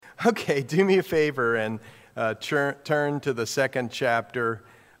Okay, do me a favor and turn to the second chapter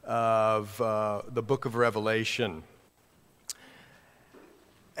of the book of Revelation.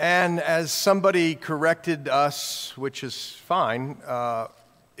 And as somebody corrected us, which is fine,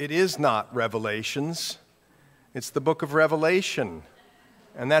 it is not Revelations. It's the book of Revelation.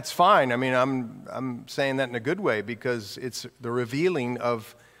 And that's fine. I mean, I'm saying that in a good way because it's the revealing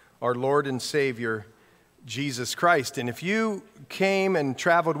of our Lord and Savior, Jesus Christ. And if you came and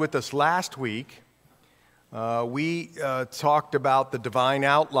traveled with us last week, we talked about the divine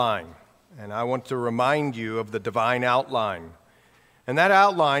outline. And I want to remind you of the divine outline. And that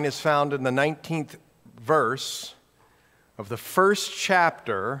outline is found in the 19th verse of the first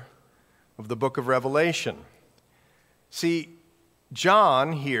chapter of the book of Revelation. See,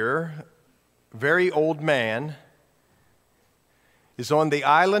 John here, very old man, is on the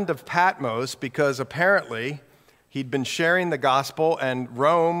island of Patmos because apparently he'd been sharing the gospel and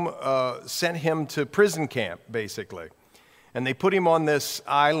Rome sent him to prison camp, basically. And they put him on this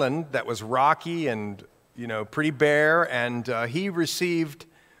island that was rocky and, pretty bare, and he received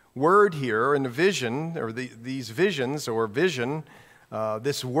word here in a vision, or these visions, or vision,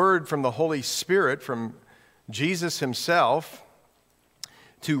 this word from the Holy Spirit, from Jesus himself,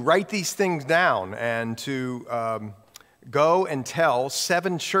 to write these things down and to go and tell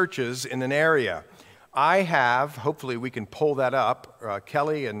 7 churches in an area. I have, hopefully we can pull that up,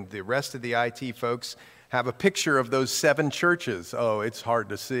 Kelly and the rest of the IT folks have a picture of those 7 churches. Oh, it's hard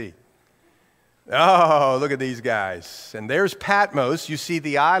to see. Oh, look at these guys. And there's Patmos, you see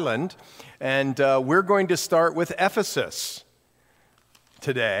the island, and we're going to start with Ephesus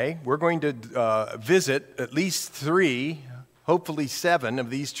today. We're going to visit at least 3, hopefully 7 of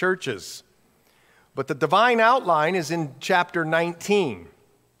these churches. But the divine outline is in chapter 19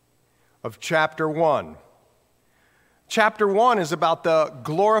 of chapter 1. Chapter 1 is about the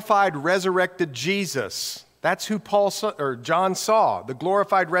glorified, resurrected Jesus. That's who John saw, the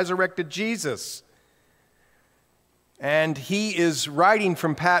glorified, resurrected Jesus. And he is writing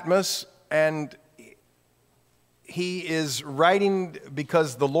from Patmos, and he is writing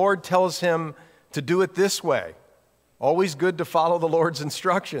because the Lord tells him to do it this way. Always good to follow the Lord's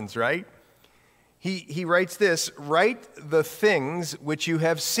instructions, right? He writes this, "Write the things which you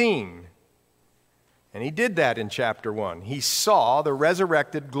have seen." And he did that in chapter 1. He saw the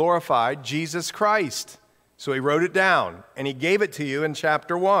resurrected, glorified Jesus Christ. So he wrote it down, and he gave it to you in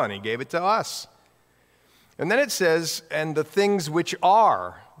chapter 1. He gave it to us. And then it says, and the things which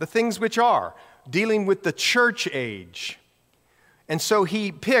are, dealing with the church age. And so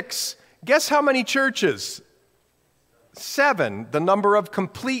he picks, guess how many churches? 7, the number of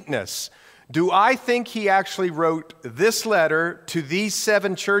completeness. Do I think he actually wrote this letter to these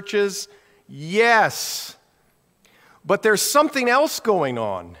 7 churches? Yes. But there's something else going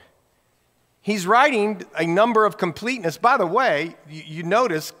on. He's writing a number of completeness. By the way, you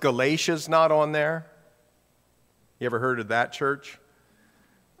notice Galatia's not on there. You ever heard of that church?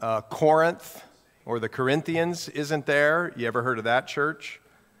 Corinth or the Corinthians isn't there. You ever heard of that church?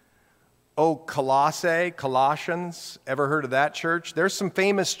 Oh, Colossians, ever heard of that church? There's some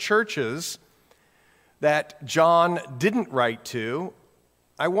famous churches that John didn't write to.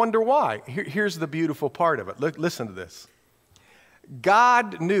 I wonder why. Here's the beautiful part of it. Listen to this.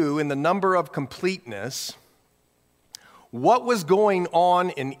 God knew in the number of completeness what was going on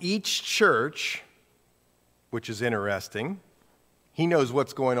in each church, which is interesting. He knows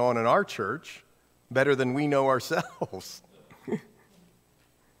what's going on in our church better than we know ourselves.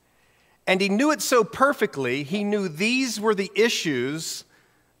 And he knew it so perfectly, he knew these were the issues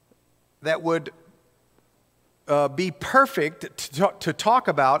that would be perfect to talk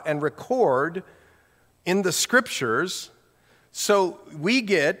about and record in the scriptures. So we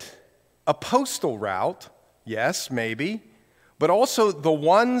get a postal route, yes, maybe, but also the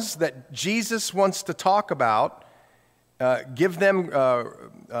ones that Jesus wants to talk about, give them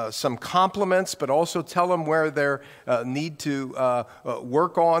some compliments, but also tell them where they need to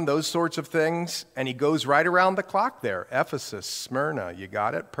work on, those sorts of things. And he goes right around the clock there. Ephesus, Smyrna, you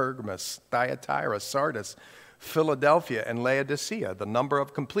got it? Pergamos, Thyatira, Sardis, Philadelphia, and Laodicea, the number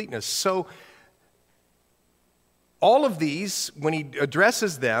of completeness. So all of these, when he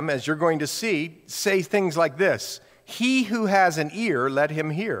addresses them, as you're going to see, say things like this: he who has an ear, let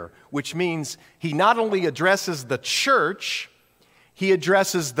him hear, which means he not only addresses the church, he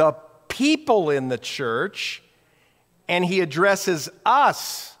addresses the people in the church, and he addresses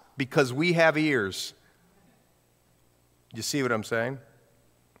us because we have ears. You see what I'm saying?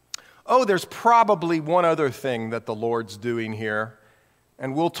 Oh, there's probably one other thing that the Lord's doing here.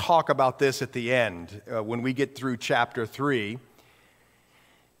 And we'll talk about this at the end when we get through chapter 3.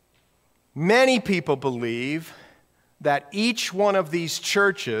 Many people believe that each one of these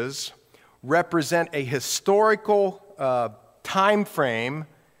churches represent a historical time frame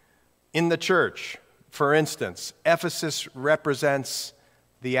in the church. For instance, Ephesus represents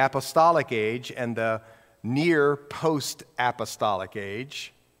the apostolic age and the near post-apostolic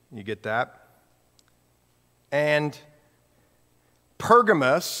age. You get that? And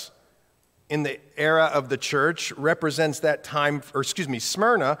Pergamos, in the era of the church, represents that time,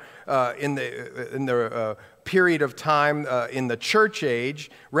 Smyrna, in the period of time in the church age,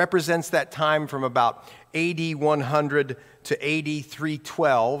 represents that time from about AD 100 to AD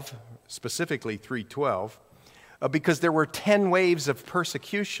 312, specifically 312, because there were 10 waves of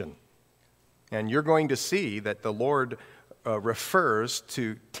persecution. And you're going to see that the Lord refers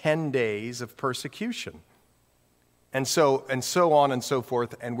to 10 days of persecution. And so on and so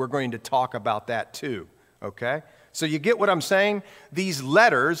forth, and we're going to talk about that too, okay? So you get what I'm saying? These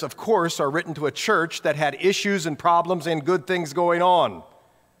letters, of course, are written to a church that had issues and problems and good things going on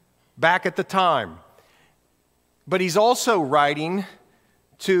back at the time. But he's also writing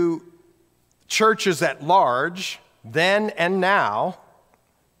to churches at large, then and now.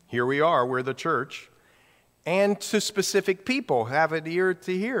 Here we are, we're the church. And to specific people, have an ear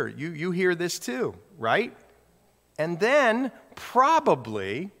to hear. You hear this too, right? And then,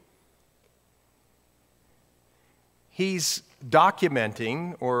 probably, he's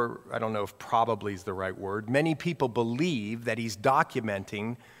documenting, or I don't know if probably is the right word, many people believe that he's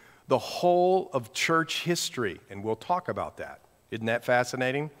documenting the whole of church history, and we'll talk about that. Isn't that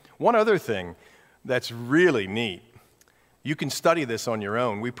fascinating? One other thing that's really neat, you can study this on your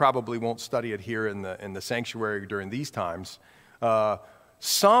own. We probably won't study it here in the sanctuary during these times.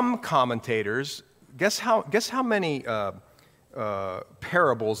 Some commentators, guess how many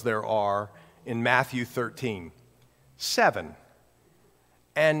parables there are in Matthew 13? 7.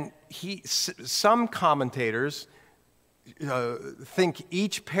 And some commentators think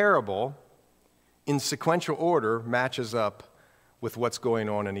each parable in sequential order matches up with what's going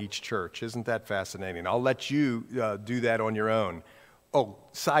on in each church. Isn't that fascinating? I'll let you do that on your own. Oh,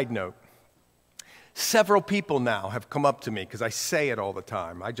 side note. Several people now have come up to me, because I say it all the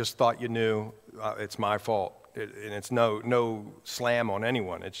time. I just thought you knew. It's my fault. And it's no slam on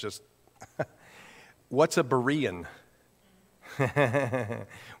anyone. It's just, what's a Berean?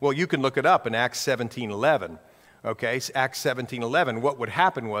 Well, you can look it up in Acts 17:11. Okay, Acts 17:11. What would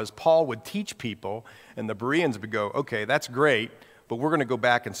happen was Paul would teach people, and the Bereans would go, okay, that's great, but we're going to go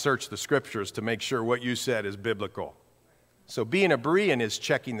back and search the scriptures to make sure what you said is biblical. So being a Berean is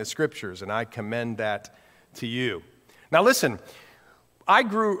checking the scriptures, and I commend that to you. Now listen, we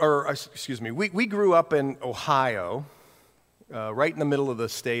grew up in Ohio, right in the middle of the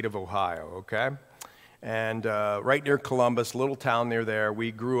state of Ohio, okay? And right near Columbus, little town near there.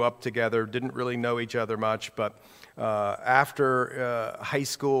 We grew up together, didn't really know each other much, but after high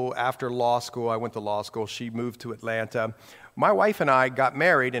school, after law school, I went to law school, she moved to Atlanta. My wife and I got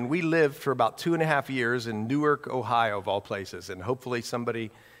married, and we lived for about 2.5 years in Newark, Ohio, of all places. And hopefully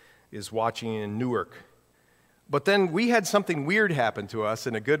somebody is watching in Newark. But then we had something weird happen to us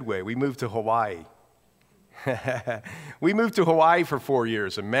in a good way. We moved to Hawaii. We moved to Hawaii for 4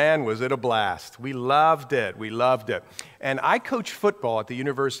 years, and man, was it a blast. We loved it. We loved it. And I coached football at the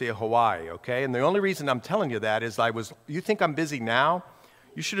University of Hawaii, okay? And the only reason I'm telling you that is you think I'm busy now?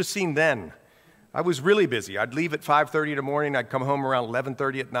 You should have seen then. I was really busy. I'd leave at 5:30 in the morning. I'd come home around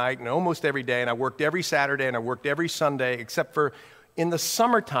 11:30 at night, and almost every day. And I worked every Saturday, and I worked every Sunday, except for in the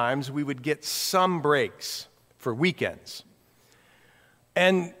summer times, we would get some breaks for weekends.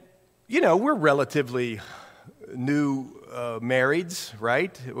 And, we're relatively new marrieds,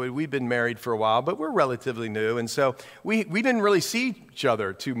 right? We've been married for a while, but we're relatively new. And so we didn't really see each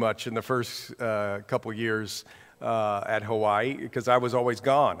other too much in the first couple years at Hawaii, because I was always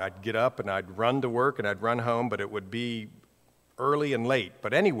gone. I'd get up and I'd run to work and I'd run home, but it would be early and late.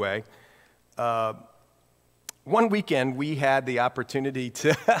 But anyway, one weekend we had the opportunity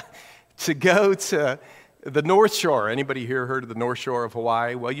to go to the North Shore. Anybody here heard of the North Shore of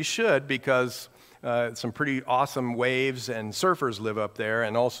Hawaii? Well, you should, because some pretty awesome waves and surfers live up there,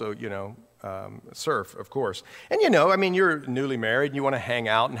 and also, surf, of course. And you're newly married and you want to hang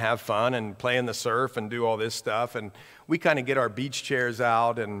out and have fun and play in the surf and do all this stuff. And we kind of get our beach chairs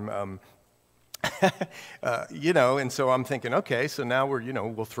out and, and so I'm thinking, okay, so now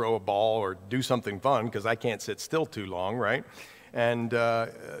we'll throw a ball or do something fun, because I can't sit still too long, right? And,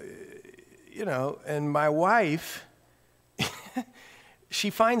 and my wife,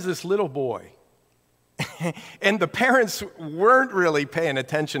 she finds this little boy. And the parents weren't really paying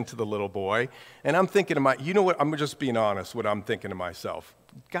attention to the little boy. And I'm thinking to I'm just being honest, what I'm thinking to myself.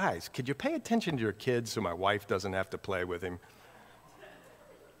 guys, could you pay attention to your kids so my wife doesn't have to play with him?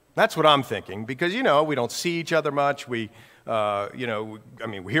 That's what I'm thinking, because, we don't see each other much. Here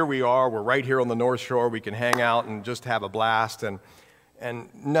we are. We're right here on the North Shore. We can hang out and just have a blast. And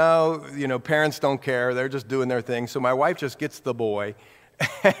no, parents don't care. They're just doing their thing. So my wife just gets the boy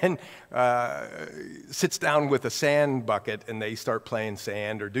and sits down with a sand bucket, and they start playing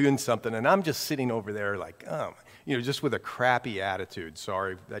sand or doing something. And I'm just sitting over there like, just with a crappy attitude.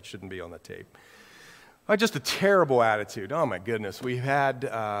 Sorry, that shouldn't be on the tape. Just a terrible attitude. Oh, my goodness. We've had,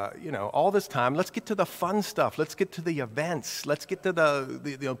 all this time. Let's get to the fun stuff. Let's get to the events. Let's get to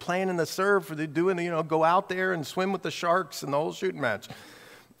the playing in the surf, or go out there and swim with the sharks and the whole shooting match.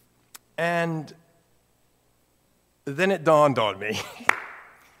 And then it dawned on me.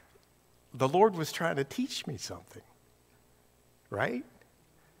 The Lord was trying to teach me something, right?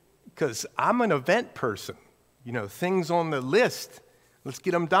 Because I'm an event person. Things on the list. Let's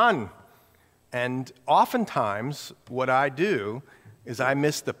get them done. And oftentimes, what I do is I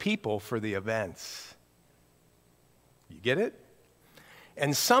miss the people for the events. You get it?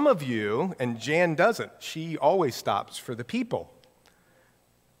 And some of you, and Jan doesn't, she always stops for the people.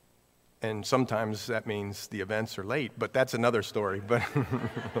 And sometimes that means the events are late, but that's another story.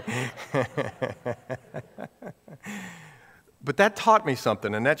 But that taught me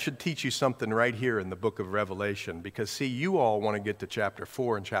something, and that should teach you something right here in the book of Revelation. Because, see, you all want to get to chapter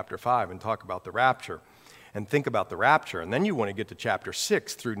 4 and chapter 5 and talk about the rapture and think about the rapture. And then you want to get to chapter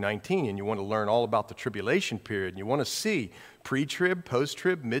 6 through 19, and you want to learn all about the tribulation period. And you want to see pre-trib,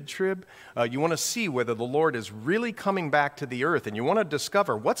 post-trib, mid-trib. You want to see whether the Lord is really coming back to the earth. And you want to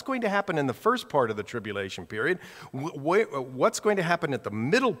discover what's going to happen in the first part of the tribulation period, what's going to happen at the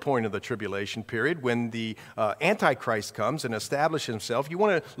middle point of the tribulation period when the Antichrist comes and establishes himself. You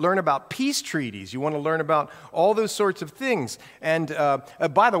want to learn about peace treaties. You want to learn about all those sorts of things. And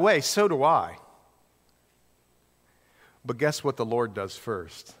by the way, so do I. But guess what the Lord does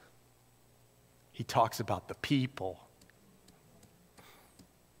first? He talks about the people.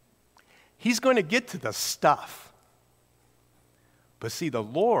 He's going to get to the stuff. But see, the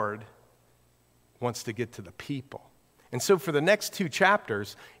Lord wants to get to the people. And so for the next 2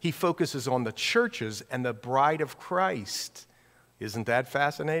 chapters, he focuses on the churches and the bride of Christ. Isn't that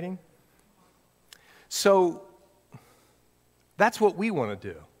fascinating? So that's what we want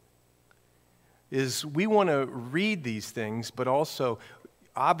to do. Is we want to read these things, but also,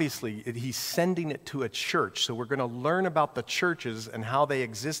 obviously, he's sending it to a church. So we're going to learn about the churches and how they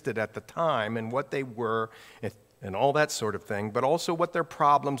existed at the time and what they were and all that sort of thing, but also what their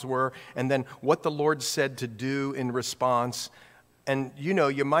problems were and then what the Lord said to do in response. And,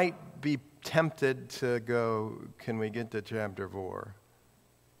 you might be tempted to go, can we get to chapter 4?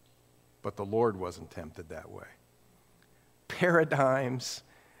 But the Lord wasn't tempted that way. Paradigms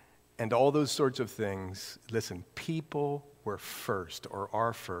and all those sorts of things. Listen, people were first or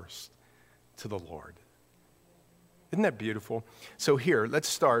are first to the Lord. Isn't that beautiful? So here, let's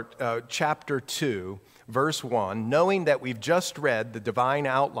start chapter 2, verse 1. Knowing that we've just read the divine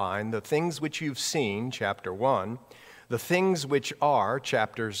outline, the things which you've seen, chapter 1, the things which are,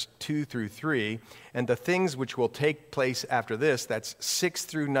 chapters 2 through 3, and the things which will take place after this, that's 6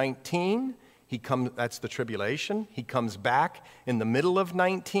 through 19. That's the tribulation. He comes back in the middle of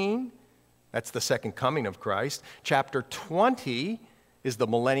 19. That's the second coming of Christ. Chapter 20 is the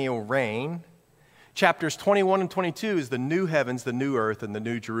millennial reign. Chapters 21 and 22 is the new heavens, the new earth, and the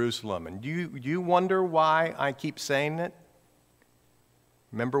new Jerusalem. And you wonder why I keep saying it?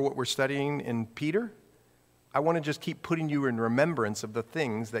 Remember what we're studying in Peter? I want to just keep putting you in remembrance of the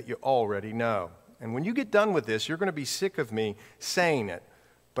things that you already know. And when you get done with this, you're going to be sick of me saying it.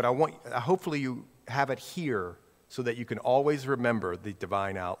 But hopefully you have it here so that you can always remember the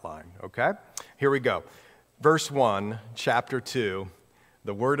divine outline, okay? Here we go. Verse 1, chapter 2,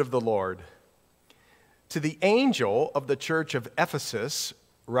 the word of the Lord. To the angel of the church of Ephesus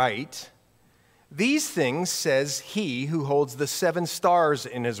write, these things says he who holds the 7 stars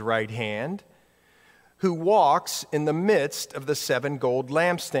in his right hand, who walks in the midst of the 7 gold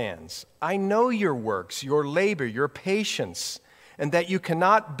lampstands. I know your works, your labor, your patience, and that you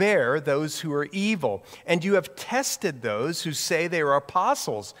cannot bear those who are evil. And you have tested those who say they are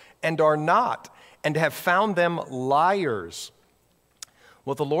apostles and are not, and have found them liars.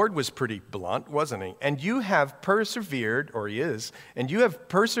 Well, the Lord was pretty blunt, wasn't he? And you have persevered, or he is, and you have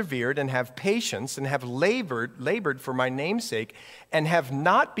persevered and have patience and have labored for my name's sake, and have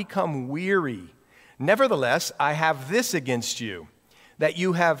not become weary. Nevertheless, I have this against you, that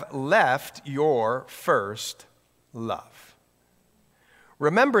you have left your first love.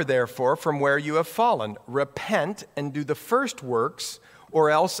 Remember, therefore, from where you have fallen, repent and do the first works, or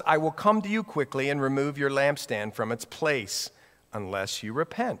else I will come to you quickly and remove your lampstand from its place, unless you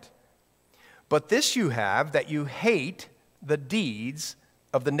repent. But this you have, that you hate the deeds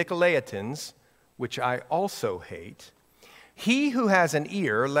of the Nicolaitans, which I also hate. He who has an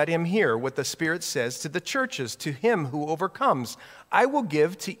ear, let him hear what the Spirit says to the churches. To him who overcomes, I will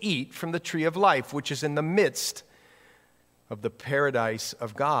give to eat from the tree of life, which is in the midst of the paradise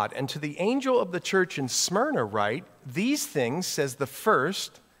of God. And to the angel of the church in Smyrna write, these things says the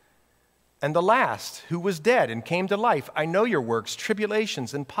first and the last, who was dead and came to life. I know your works,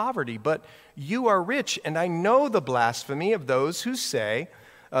 tribulations, and poverty, but you are rich, and I know the blasphemy of those who say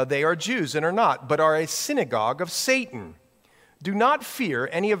they are Jews and are not, but are a synagogue of Satan. Do not fear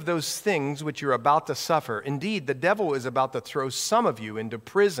any of those things which you're about to suffer. Indeed, the devil is about to throw some of you into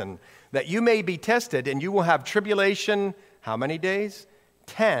prison, that you may be tested, and you will have tribulation. How many days?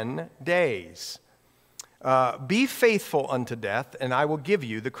 10 days. Be faithful unto death, and I will give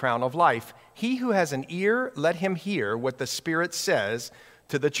you the crown of life. He who has an ear, let him hear what the Spirit says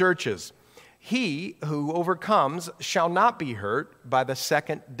to the churches. He who overcomes shall not be hurt by the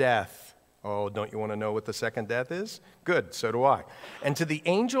second death. Oh, don't you want to know what the second death is? Good, so do I. And to the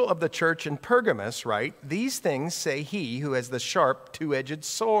angel of the church in Pergamos write, these things say he who has the sharp two-edged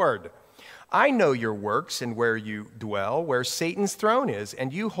sword. I know your works and where you dwell, where Satan's throne is,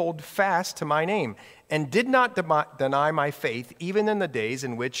 and you hold fast to my name, and did not deny my faith, even in the days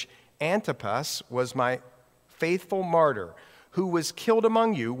in which Antipas was my faithful martyr, who was killed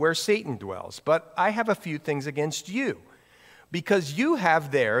among you where Satan dwells. But I have a few things against you, because you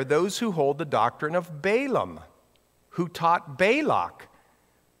have there those who hold the doctrine of Balaam, who taught Balak.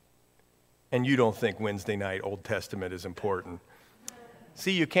 And you don't think Wednesday night Old Testament is important.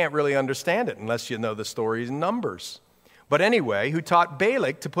 See, you can't really understand it unless you know the stories in Numbers. But anyway, who taught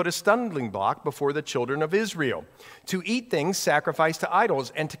Balak to put a stumbling block before the children of Israel, to eat things sacrificed to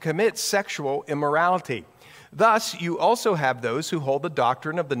idols, and to commit sexual immorality. Thus, you also have those who hold the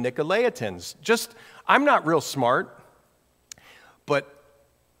doctrine of the Nicolaitans. I'm not real smart, but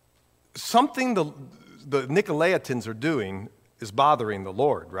something the Nicolaitans are doing is bothering the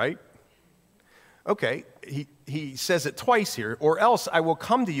Lord, right? Okay, he says it twice here. Or else I will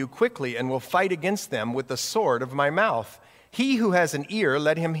come to you quickly and will fight against them with the sword of my mouth. He who has an ear,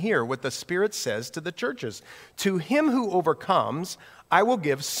 let him hear what the Spirit says to the churches. To him who overcomes, I will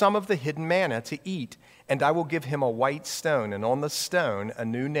give some of the hidden manna to eat, and I will give him a white stone, and on the stone a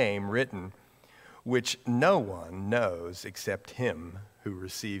new name written, which no one knows except him who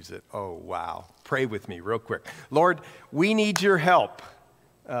receives it. Oh, wow. Pray with me real quick. Lord, we need your help.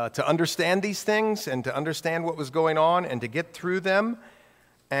 To understand these things and to understand what was going on and to get through them.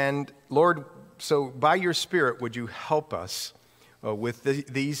 And Lord, so by your Spirit, would you help us with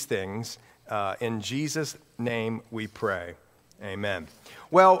these things? In Jesus' name we pray. Amen.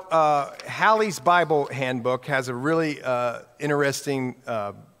 Well, Hallie's Bible Handbook has a really interesting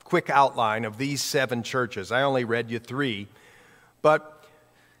quick outline of these 7 churches. I only read you 3, but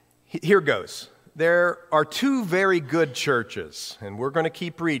here goes. There are 2 very good churches, and we're going to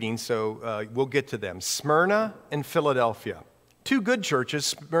keep reading, so we'll get to them. Smyrna and Philadelphia. 2 good churches,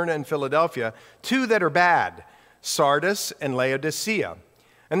 Smyrna and Philadelphia. 2 that are bad, Sardis and Laodicea.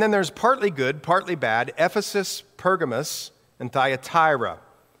 And then there's partly good, partly bad, Ephesus, Pergamos, and Thyatira.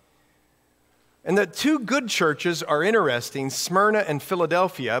 And the 2 good churches are interesting, Smyrna and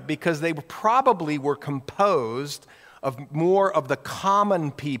Philadelphia, because they probably were composed of more of the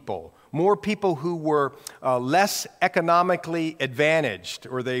common people, more people who were less economically advantaged,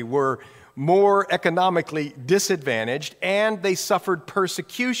 or they were more economically disadvantaged, and they suffered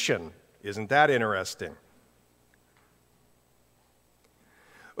persecution. Isn't that interesting?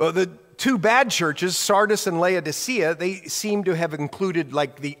 Well, the 2 bad churches, Sardis and Laodicea, they seem to have included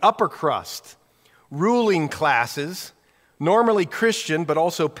like the upper crust, ruling classes, normally Christian, but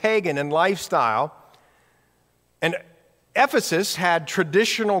also pagan in lifestyle. And Ephesus had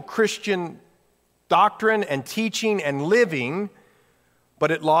traditional Christian doctrine and teaching and living,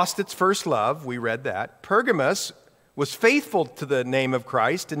 but it lost its first love. We read that. Pergamos was faithful to the name of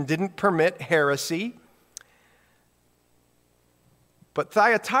Christ and didn't permit heresy. But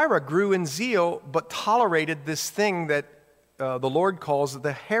Thyatira grew in zeal, but tolerated this thing that the Lord calls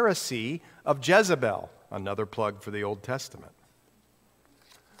the heresy of Jezebel. Another plug for the Old Testament.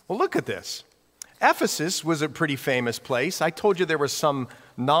 Well, look at this. Ephesus was a pretty famous place. I told you there were some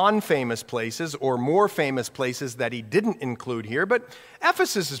non-famous places or more famous places that he didn't include here, but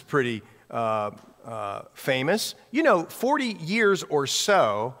Ephesus is pretty famous. 40 years or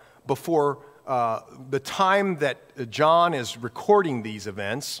so before the time that John is recording these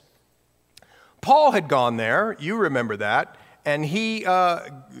events, Paul had gone there, you remember that, and he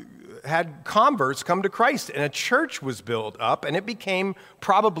had converts come to Christ, and a church was built up, and it became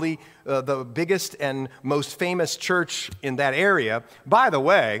probably the biggest and most famous church in that area. By the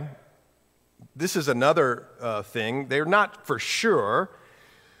way, this is another thing. They're not for sure,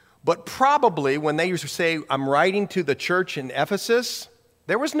 but probably when they used to say, I'm writing to the church in Ephesus,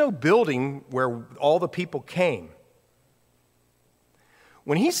 there was no building where all the people came.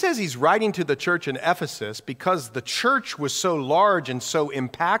 When he says he's writing to the church in Ephesus, because the church was so large and so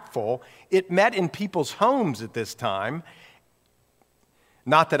impactful, it met in people's homes at this time.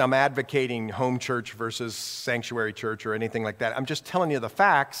 Not that I'm advocating home church versus sanctuary church or anything like that. I'm just telling you the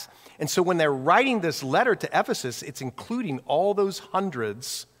facts. And so when they're writing this letter to Ephesus, it's including all those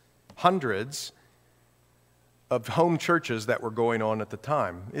hundreds of home churches that were going on at the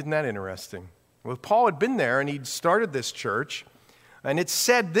time. Isn't that interesting? Well, Paul had been there and he'd started this church. And it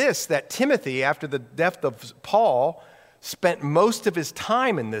said this, that Timothy, after the death of Paul, spent most of his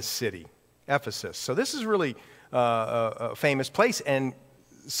time in this city, Ephesus. So this is really a famous place. And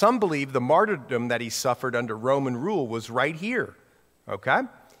some believe the martyrdom that he suffered under Roman rule was right here, okay?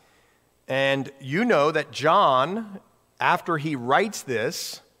 And you know that John, after he writes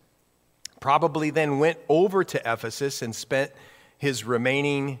this, probably then went over to Ephesus and spent his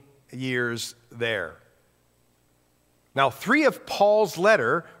remaining years there. Now, 3 of Paul's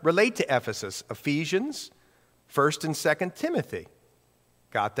letter relate to Ephesus: Ephesians, 1st and 2nd Timothy.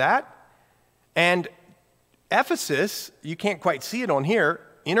 Got that? And Ephesus, you can't quite see it on here,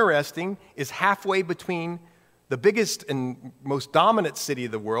 interesting, is halfway between the biggest and most dominant city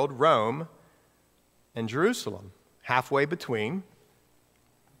of the world, Rome, and Jerusalem. Halfway between.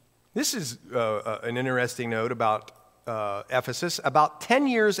 This is an interesting note about Ephesus. About 10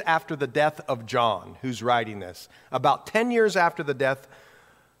 years after the death of John, who's writing this, about 10 years after the death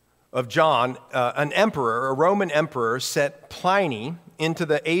of John, an emperor, a Roman emperor, sent Pliny into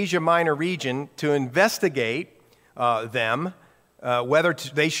the Asia Minor region to investigate them, whether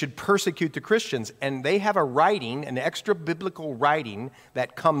they should persecute the Christians. And they have a writing, an extra biblical writing,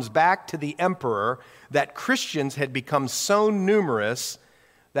 that comes back to the emperor that Christians had become so numerous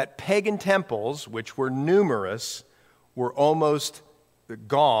that pagan temples, which were numerous, were almost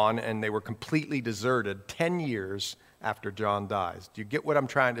gone, and they were completely deserted 10 years after John dies. Do you get what I'm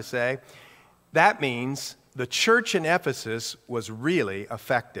trying to say? That means the church in Ephesus was really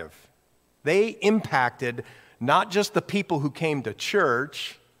effective. They impacted not just the people who came to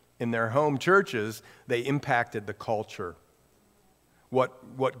church in their home churches, they impacted the culture.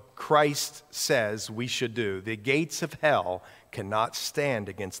 What Christ says we should do. The gates of hell cannot stand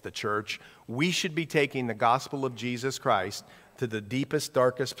against the church. We should be taking the gospel of Jesus Christ to the deepest,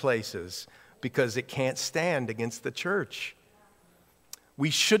 darkest places because it can't stand against the church. We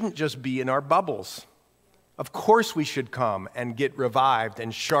shouldn't just be in our bubbles. Of course we should come and get revived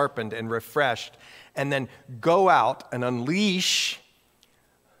and sharpened and refreshed and then go out and unleash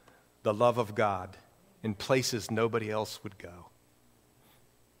the love of God in places nobody else would go.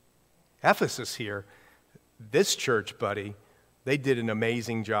 Ephesus here, this church, buddy, they did an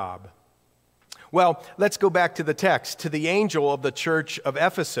amazing job. Well, let's go back to the text, to the angel of the church of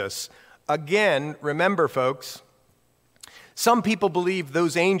Ephesus. Again, remember, folks, some people believe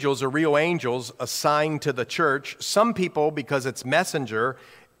those angels are real angels assigned to the church. Some people, because it's messenger,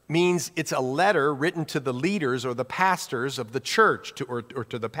 means it's a letter written to the leaders or the pastors of the church or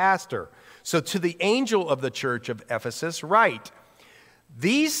to the pastor. So to the angel of the church of Ephesus, write,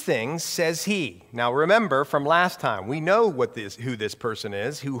 these things says he. Now remember from last time, we know who this person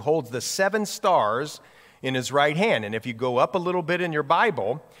is, who holds the 7 stars in his right hand. And if you go up a little bit in your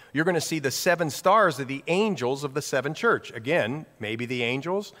Bible, you're going to see the 7 stars of the angels of the 7 church. Again, maybe the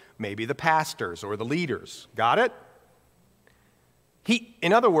angels, maybe the pastors or the leaders. Got it?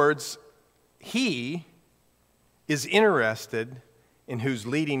 In other words, he is interested in who's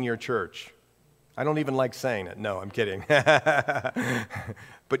leading your church. I don't even like saying it. No, I'm kidding.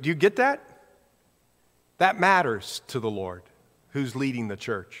 But do you get that? That matters to the Lord, who's leading the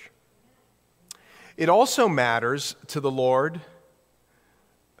church. It also matters to the Lord,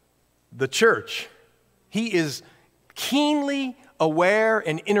 the church. He is keenly aware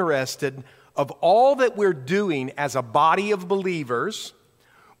and interested of all that we're doing as a body of believers,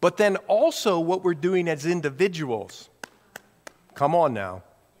 but then also what we're doing as individuals. Come on now.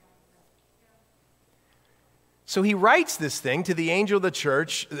 So he writes this thing to the angel of the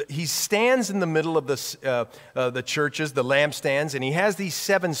church. He stands in the middle of the churches, the lampstands, and he has these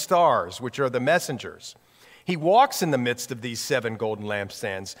 7 stars, which are the messengers. He walks in the midst of these 7 golden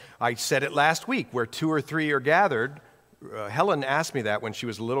lampstands. I said it last week, where 2 or 3 are gathered. Helen asked me that when she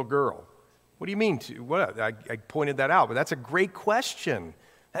was a little girl. What do you mean? I pointed that out, but that's a great question.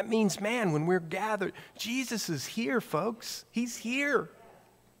 That means, man, when we're gathered, Jesus is here, folks. He's here.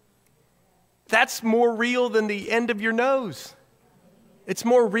 That's more real than the end of your nose. It's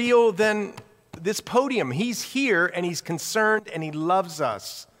more real than this podium. He's here, and he's concerned, and he loves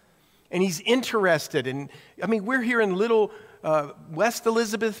us. And he's interested. And I mean, we're here in little West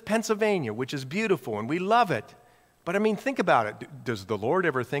Elizabeth, Pennsylvania, which is beautiful, and we love it. But I mean, think about it. Does the Lord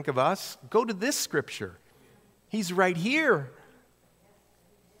ever think of us? Go to this scripture. He's right here.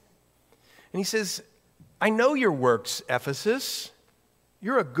 And he says, I know your works, Ephesus.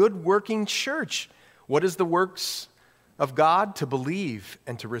 You're a good working church. What is the works of God? To believe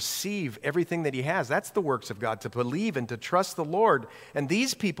and to receive everything that he has. That's the works of God, to believe and to trust the Lord. And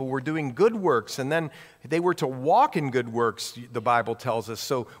these people were doing good works, and then they were to walk in good works, the Bible tells us.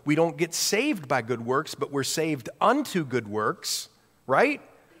 So we don't get saved by good works, but we're saved unto good works, right?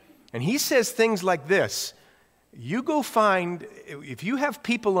 And he says things like this. You go find, if you have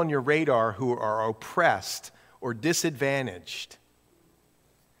people on your radar who are oppressed or disadvantaged,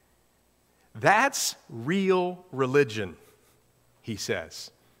 that's real religion, he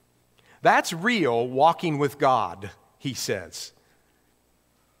says. That's real walking with God, he says.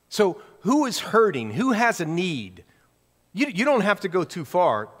 So who is hurting? Who has a need? You don't have to go too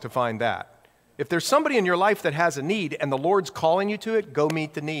far to find that. If there's somebody in your life that has a need and the Lord's calling you to it, go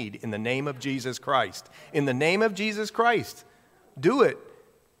meet the need in the name of Jesus Christ. In the name of Jesus Christ, do it.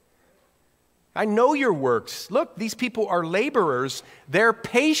 I know your works. Look, these people are laborers. They're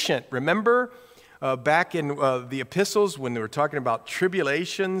patient. Remember back in the epistles when they were talking about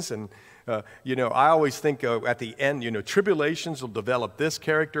tribulations and I always think at the end, tribulations will develop this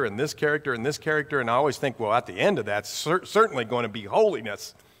character and this character and this character. And I always think, well, at the end of that, certainly going to be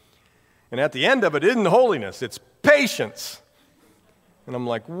holiness. And at the end of it isn't holiness, it's patience. And I'm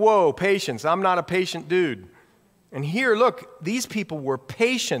like, whoa, patience. I'm not a patient dude. And here, look, these people were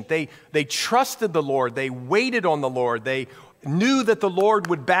patient. They trusted the Lord. They waited on the Lord. They knew that the Lord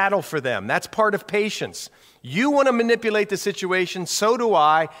would battle for them. That's part of patience. You want to manipulate the situation, so do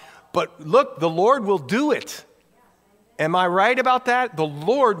I. But look, the Lord will do it. Am I right about that? The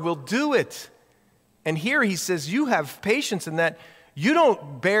Lord will do it. And here he says, you have patience in that you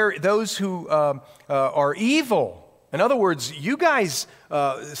don't bear those who are evil. In other words, you guys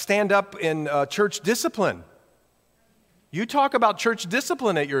stand up in church discipline. You talk about church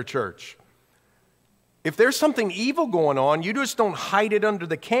discipline at your church. If there's something evil going on, you just don't hide it under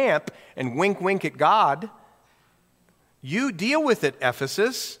the camp and wink, wink at God. You deal with it,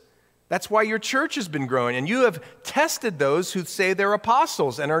 Ephesus. That's why your church has been growing. And you have tested those who say they're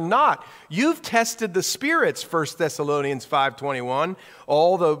apostles and are not. You've tested the spirits, 1 Thessalonians 5:21,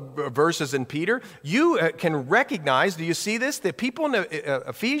 all the verses in Peter. You can recognize, do you see this? The people in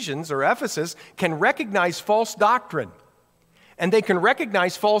Ephesians or Ephesus can recognize false doctrine. And they can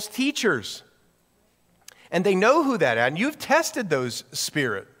recognize false teachers. And they know who that is. And you've tested those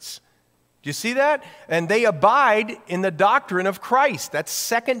spirits. Do you see that? And they abide in the doctrine of Christ. That's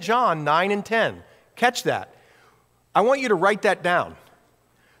 2 John 9 and 10. Catch that. I want you to write that down.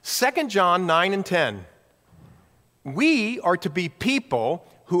 2 John 9 and 10. We are to be people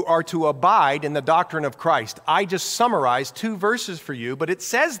who are to abide in the doctrine of Christ. I just summarized 2 verses for you, but it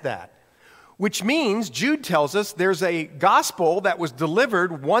says that. Which means, Jude tells us, there's a gospel that was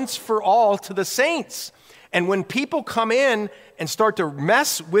delivered once for all to the saints. And when people come in and start to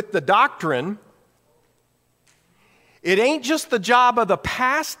mess with the doctrine, it ain't just the job of the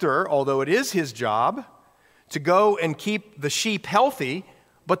pastor, although it is his job, to go and keep the sheep healthy,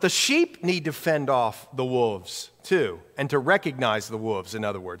 but the sheep need to fend off the wolves too, and to recognize the wolves, in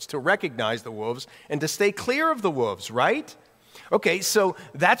other words, to recognize the wolves and to stay clear of the wolves, right? Okay, so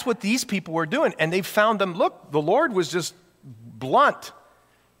that's what these people were doing, and they found them, look, the Lord was just blunt.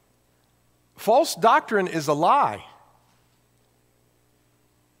 False doctrine is a lie.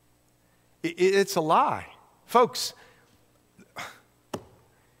 It's a lie. Folks,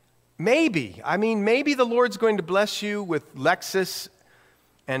 maybe the Lord's going to bless you with Lexus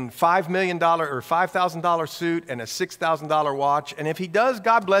and $5 million or $5,000 suit and a $6,000 watch. And if he does,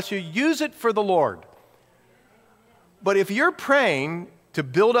 God bless you, use it for the Lord. But if you're praying to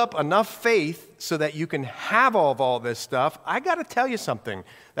build up enough faith so that you can have all this stuff, I got to tell you something.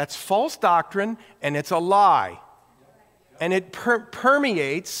 That's false doctrine, and it's a lie. And it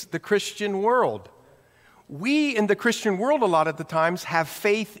permeates the Christian world. We in the Christian world a lot of the times have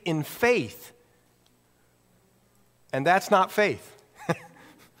faith in faith. And that's not faith.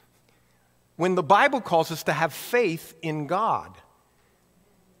 When the Bible calls us to have faith in God.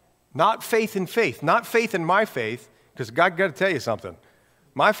 Not faith in faith. Not faith in my faith, because God got to tell you something.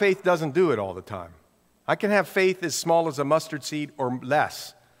 My faith doesn't do it all the time. I can have faith as small as a mustard seed or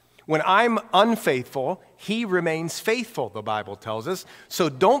less. When I'm unfaithful, he remains faithful, the Bible tells us. So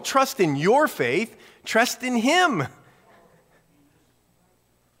don't trust in your faith, trust in him.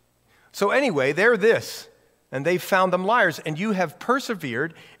 So anyway, they're this, and they found them liars, and you have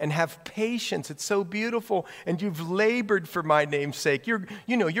persevered and have patience. It's so beautiful, and you've labored for my name's sake. You're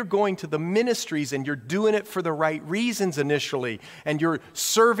going to the ministries, and you're doing it for the right reasons initially, and you're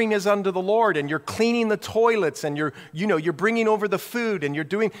serving as unto the Lord, and you're cleaning the toilets, and you're bringing over the food, and you're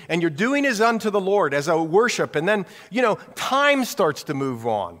doing as unto the Lord as a worship, and then time starts to move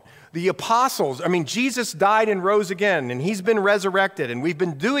on. The apostles, Jesus died and rose again, and he's been resurrected, and we've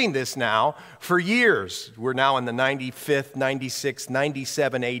been doing this now for years. We're now in the 95th, 96th,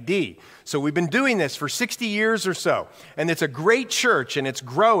 97 AD. So we've been doing this for 60 years or so, and it's a great church, and it's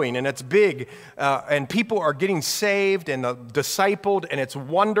growing, and it's big, and people are getting saved and discipled, and it's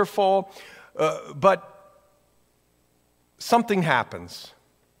wonderful, but something happens.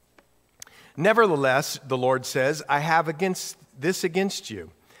 Nevertheless, the Lord says, I have against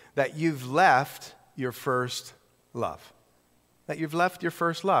you, that you've left your first love. That you've left your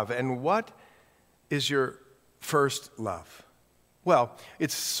first love. And what is your first love? Well,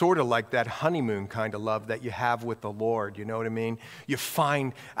 it's sort of like that honeymoon kind of love that you have with the Lord, you know what I mean? You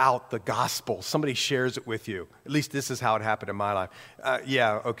find out the gospel. Somebody shares it with you. At least this is how it happened in my life.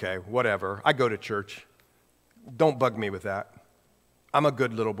 Yeah, okay, whatever. I go to church. Don't bug me with that. I'm a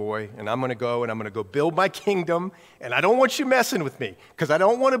good little boy, and I'm going to go build my kingdom, and I don't want you messing with me, because I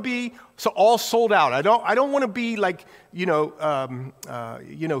don't want to be all sold out. I don't want to be like,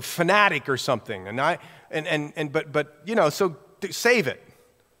 fanatic or something. So save it.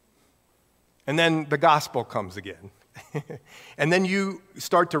 And then the gospel comes again. And then you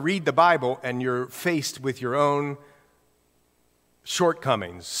start to read the Bible, and you're faced with your own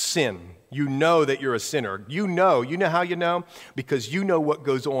shortcomings, sin. You know that you're a sinner. You know how you know? Because you know what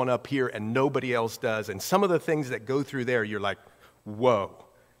goes on up here and nobody else does. And some of the things that go through there, you're like, whoa,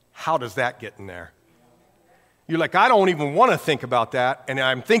 how does that get in there? You're like, I don't even want to think about that, and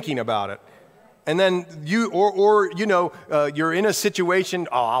I'm thinking about it. And then you're in a situation,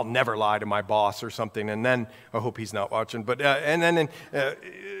 I'll never lie to my boss or something, and then, I hope he's not watching, but, and then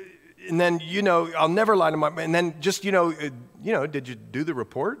I'll never lie to my, and then just, did you do the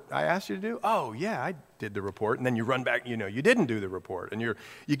report I asked you to do? Oh, yeah, I did the report. And then you run back, you didn't do the report. And you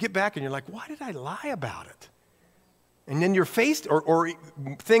get back and you're like, why did I lie about it? And then you're faced, or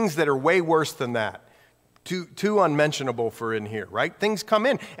things that are way worse than that. Too unmentionable for in here, right? Things come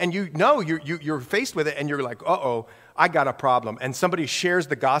in, and you're faced with it, and you're like, uh-oh, I got a problem. And somebody shares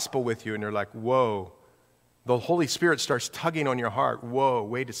the gospel with you, and you're like, whoa. The Holy Spirit starts tugging on your heart. Whoa,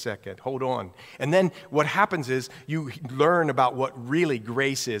 wait a second, hold on. And then what happens is you learn about what really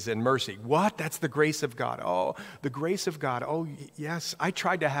grace is and mercy. What? That's the grace of God. Oh, the grace of God. Oh, yes. I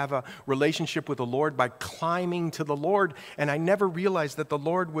tried to have a relationship with the Lord by climbing to the Lord, and I never realized that the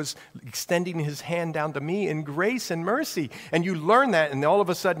Lord was extending his hand down to me in grace and mercy. And you learn that, and all of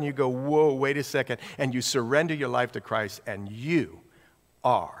a sudden you go, whoa, wait a second, and you surrender your life to Christ, and you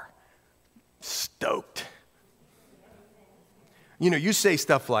are stoked. You say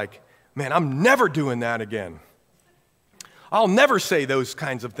stuff like, man, I'm never doing that again. I'll never say those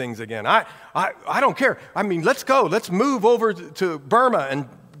kinds of things again. I don't care. Let's go. Let's move over to Burma and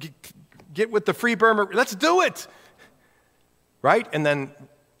get with the Free Burma. Let's do it. Right? And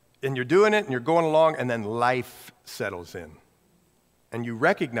you're doing it, and you're going along, and then life settles in. And you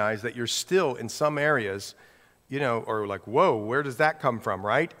recognize that you're still in some areas, or like, whoa, where does that come from,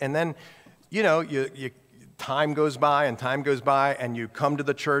 right? And then, time goes by, and you come to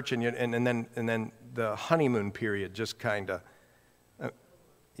the church, and then the honeymoon period just kind of,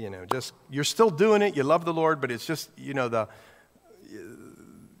 you're still doing it. You love the Lord, but it's just, you know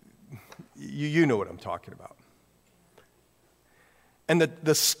what I'm talking about. And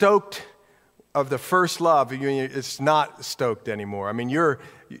the stoked of the first love, it's not stoked anymore.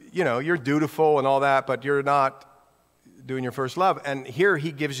 You're dutiful and all that, but you're not doing your first love. And here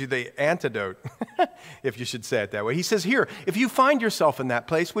he gives you the antidote, if you should say it that way. He says here, if you find yourself in that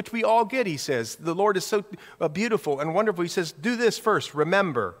place, which we all get, he says, the Lord is so beautiful and wonderful. He says, do this first.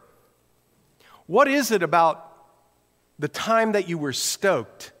 Remember. What is it about the time that you were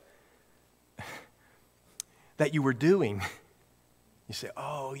stoked that you were doing? You say,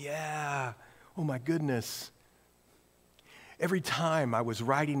 oh yeah, oh my goodness. Every time I was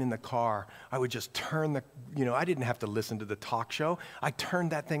riding in the car, I would just turn I didn't have to listen to the talk show. I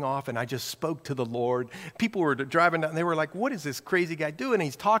turned that thing off and I just spoke to the Lord. People were driving down and they were like, what is this crazy guy doing?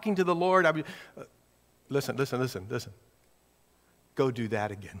 He's talking to the Lord. Listen. Go do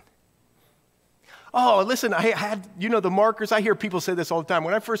that again. Oh, listen, I had, the markers. I hear people say this all the time.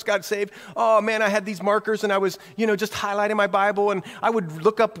 When I first got saved, oh man, I had these markers and I was, just highlighting my Bible, and I would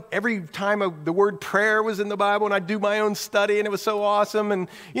look up every time the word prayer was in the Bible, and I'd do my own study, and it was so awesome. And,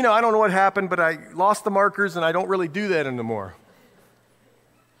 I don't know what happened, but I lost the markers and I don't really do that anymore.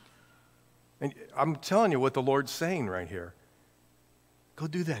 And I'm telling you what the Lord's saying right here. Go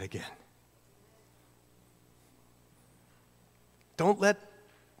do that again. Don't let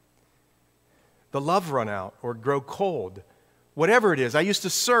the love run out or grow cold. Whatever it is, I used to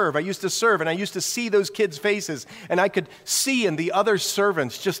serve, and I used to see those kids' faces, and I could see in the other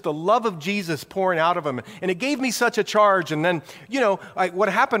servants just the love of Jesus pouring out of them, and it gave me such a charge. And then, what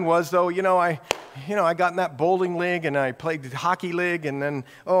happened was, though, I got in that bowling league, and I played the hockey league, and then,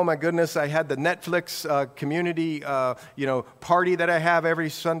 oh my goodness, I had the Netflix community, party that I have every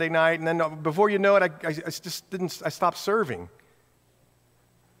Sunday night, and then before you know it, I stopped serving.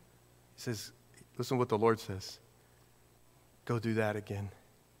 He says, listen to what the Lord says. Go do that again.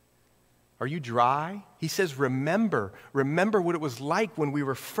 Are you dry? He says, remember what it was like when we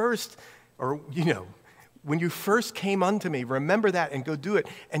were first, when you first came unto me. Remember that and go do it.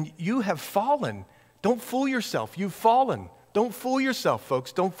 And you have fallen. Don't fool yourself. You've fallen. Don't fool yourself,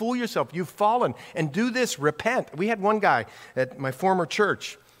 folks. Don't fool yourself. You've fallen. And do this. Repent. We had one guy at my former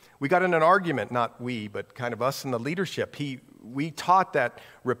church. We got in an argument, not we, but kind of us in the leadership. We taught that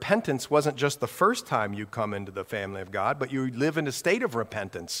repentance wasn't just the first time you come into the family of God, but you live in a state of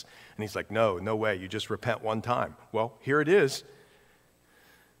repentance. And he's like, no way, you just repent one time. Well, here it is.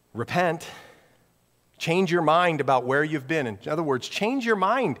 Repent. Change your mind about where you've been. In other words, change your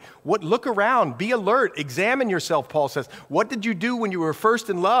mind. Look around. Be alert. Examine yourself, Paul says. What did you do when you were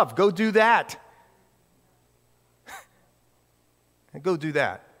first in love? Go do that. Go do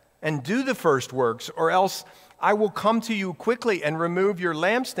that. And do the first works, or else I will come to you quickly and remove your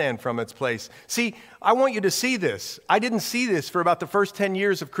lampstand from its place. See, I want you to see this. I didn't see this for about the first 10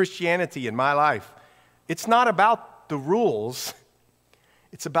 years of Christianity in my life. It's not about the rules.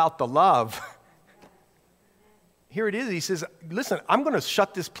 It's about the love. Here it is. He says, listen, I'm going to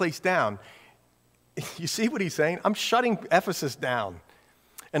shut this place down. You see what he's saying? I'm shutting Ephesus down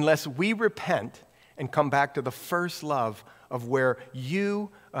unless we repent and come back to the first love of where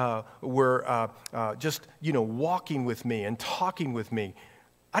you were just, walking with me and talking with me.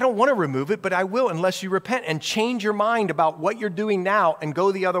 I don't want to remove it, but I will unless you repent and change your mind about what you're doing now and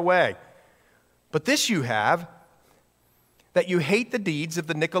go the other way. But this you have, that you hate the deeds of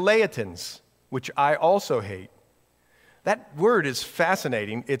the Nicolaitans, which I also hate. That word is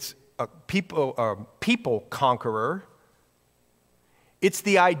fascinating. It's a people conqueror. It's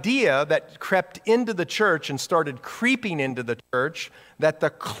the idea that crept into the church and started creeping into the church that the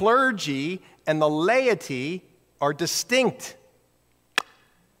clergy and the laity are distinct.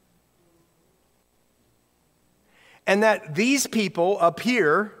 And that these people up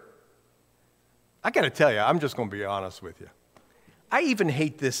here, I got to tell you, I'm just going to be honest with you. I even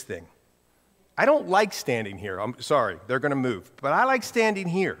hate this thing. I don't like standing here. I'm sorry, they're going to move. But I like standing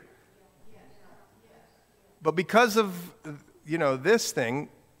here. But because of this thing,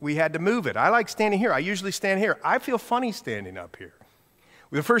 we had to move it. I like standing here. I usually stand here. I feel funny standing up here.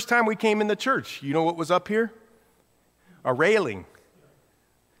 The first time we came in the church, you know what was up here? A railing.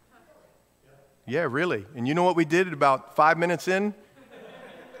 Yeah, really. And you know what we did about 5 minutes in?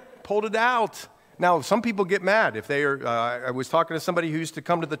 Pulled it out. Now, some people get mad if they are, I was talking to somebody who used to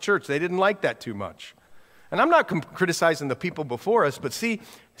come to the church. They didn't like that too much. And I'm not criticizing the people before us, but see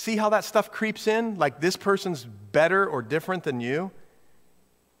how that stuff creeps in? Like this person's better or different than you?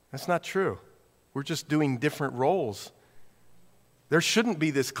 That's not true. We're just doing different roles. There shouldn't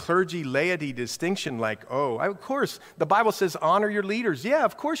be this clergy-laity distinction like, of course, the Bible says honor your leaders. Yeah,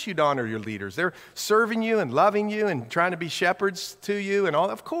 of course you'd honor your leaders. They're serving you and loving you and trying to be shepherds to you and all,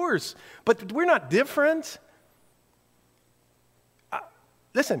 of course. But we're not different.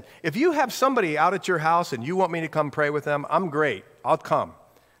 Listen, if you have somebody out at your house and you want me to come pray with them, I'm great. I'll come.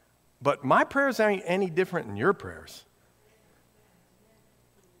 But my prayers ain't any different than your prayers.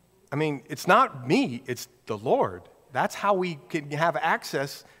 I mean, it's not me, it's the Lord. That's how we can have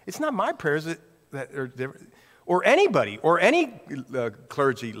access. It's not my prayers that are different, or anybody, or any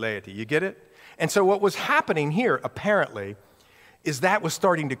clergy, laity. You get it? And so what was happening here, apparently, is that was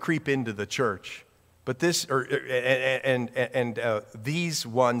starting to creep into the church. But this, these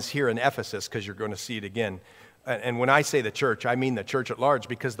ones here in Ephesus, because you're going to see it again. And when I say the church, I mean the church at large,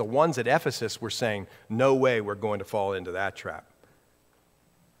 because the ones at Ephesus were saying, no way we're going to fall into that trap.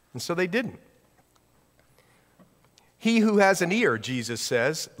 And so they didn't. He who has an ear, Jesus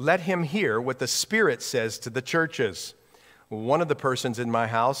says, let him hear what the Spirit says to the churches. One of the persons in my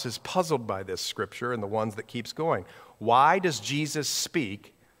house is puzzled by this scripture and the ones that keeps going. Why does Jesus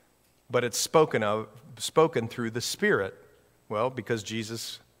speak, but it's spoken through the Spirit? Well, because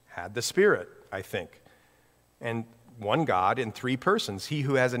Jesus had the Spirit, I think. And one God in three persons. He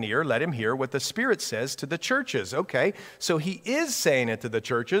who has an ear, let him hear what the Spirit says to the churches. Okay, so he is saying it to the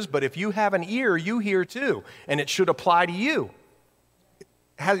churches, but if you have an ear, you hear too, and it should apply to you.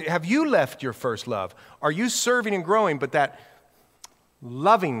 Have you left your first love? Are you serving and growing, but that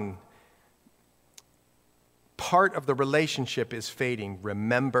loving part of the relationship is fading?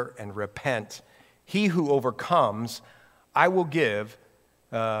 Remember and repent. He who overcomes, I will give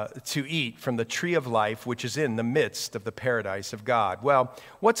to eat from the tree of life, which is in the midst of the paradise of God. Well,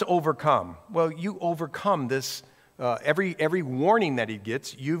 what's overcome? Well, you overcome this. Every warning that he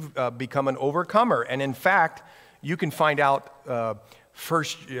gets, you've become an overcomer. And in fact, you can find out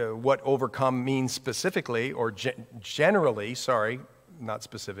first what overcome means specifically, or generally, not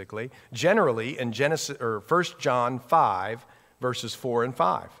specifically, generally in Genesis or 1 John 5, verses 4 and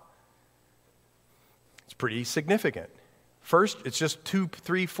 5. It's pretty significant. First, it's just 2,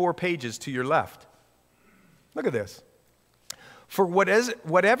 3, 4 pages to your left. Look at this. For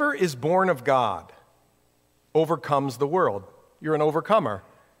whatever is born of God overcomes the world. You're an overcomer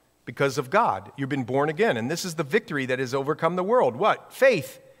because of God. You've been born again, and this is the victory that has overcome the world. What?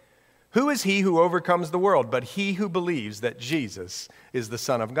 Faith. Who is he who overcomes the world but he who believes that Jesus is the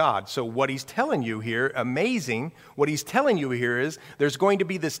Son of God? So what he's telling you here, amazing, what he's telling you here is there's going to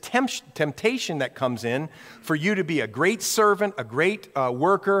be this temptation that comes in for you to be a great servant, a great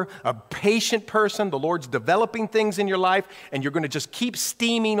worker, a patient person. The Lord's developing things in your life, and you're going to just keep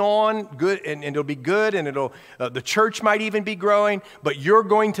steaming on, good, and it'll be good, and the church might even be growing, but you're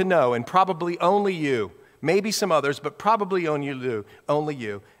going to know, and probably only you, maybe some others, but probably only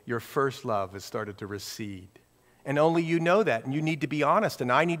you, your first love has started to recede. And only you know that, and you need to be honest,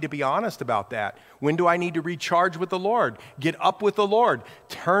 and I need to be honest about that. When do I need to recharge with the Lord? Get up with the Lord.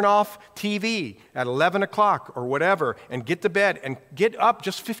 Turn off TV at 11 o'clock or whatever, and get to bed, and get up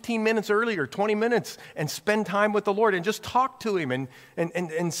just 15 minutes earlier, 20 minutes, and spend time with the Lord, and just talk to Him,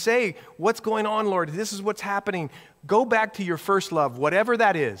 and say, what's going on, Lord? This is what's happening. Go back to your first love, whatever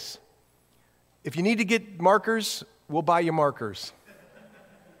that is. If you need to get markers, we'll buy you markers.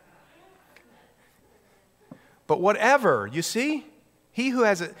 But whatever, you see, he who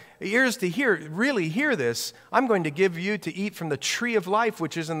has ears to hear, really hear this, I'm going to give you to eat from the tree of life,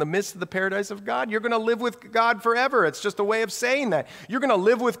 which is in the midst of the paradise of God. You're going to live with God forever. It's just a way of saying that. You're going to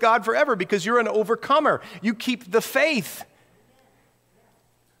live with God forever because you're an overcomer. You keep the faith.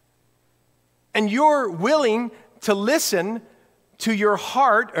 And you're willing to listen to your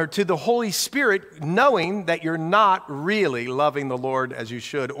heart or to the Holy Spirit, knowing that you're not really loving the Lord as you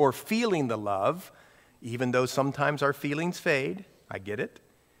should or feeling the love, even though sometimes our feelings fade. I get it.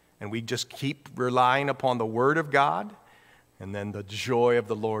 And we just keep relying upon the Word of God, and then the joy of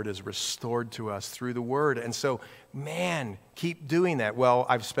the Lord is restored to us through the Word. And so, man, keep doing that. Well,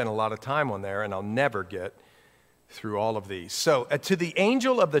 I've spent a lot of time on there, and I'll never get through all of these. So, to the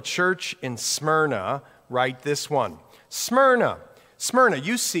angel of the church in Smyrna, write this one. Smyrna,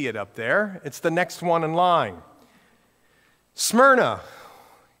 you see it up there. It's the next one in line. Smyrna,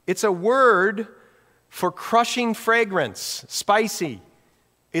 it's a word for crushing fragrance, spicy.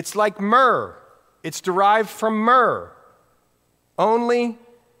 It's like myrrh. It's derived from myrrh, only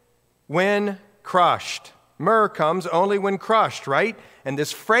when crushed. Myrrh comes only when crushed, right? And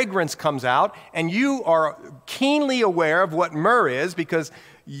this fragrance comes out, and you are keenly aware of what myrrh is because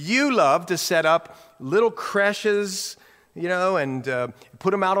you love to set up little creches, and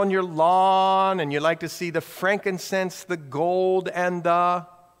put them out on your lawn, and you like to see the frankincense, the gold, and the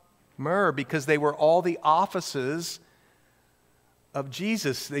myrrh, because they were all the offices of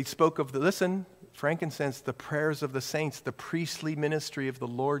Jesus. They spoke of frankincense, the prayers of the saints, the priestly ministry of the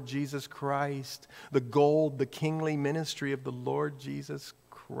Lord Jesus Christ, the gold, the kingly ministry of the Lord Jesus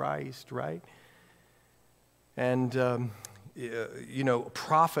Christ, right? And,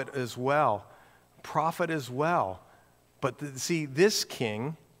 prophet as well. But see, this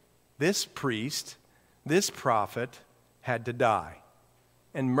king, this priest, this prophet had to die.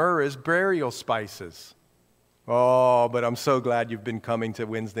 And myrrh is burial spices. Oh, but I'm so glad you've been coming to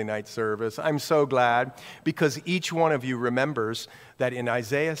Wednesday night service. I'm so glad because each one of you remembers that in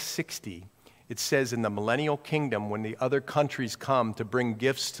Isaiah 60, it says in the millennial kingdom, when the other countries come to bring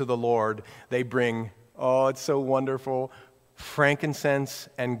gifts to the Lord, they bring, oh, it's so wonderful, frankincense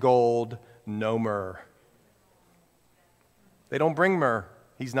and gold, no myrrh. They don't bring myrrh.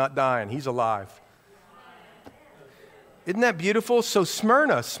 He's not dying. He's alive. Isn't that beautiful? So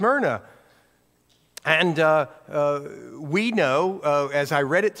Smyrna, And we know, as I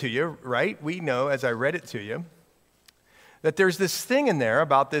read it to you, right? We know, as I read it to you, that there's this thing in there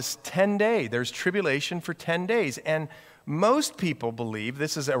about this 10-day. There's tribulation for 10 days. And most people believe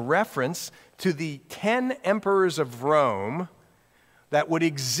this is a reference to the 10 emperors of Rome that would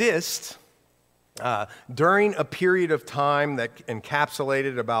exist during a period of time that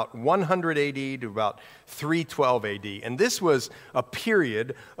encapsulated about 100 AD to about 312 AD. And this was a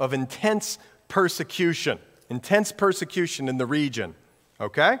period of intense persecution in the region,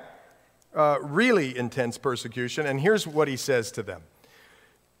 okay? Really intense persecution. And here's what he says to them.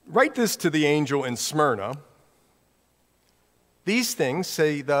 Write this to the angel in Smyrna. These things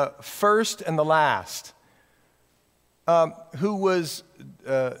say the first and the last, who was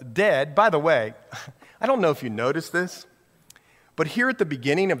dead. By the way, I don't know if you noticed this, but here at the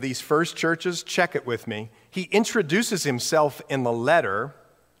beginning of these first churches, check it with me, he introduces himself in the letter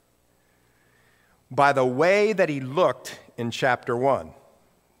by the way that he looked in chapter 1.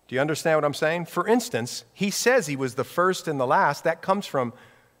 Do you understand what I'm saying? For instance, he says he was the first and the last. That comes from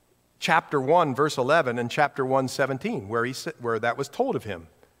chapter 1, verse 11, and chapter 1, 17, where that was told of him.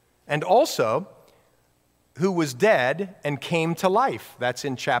 And also, who was dead and came to life. That's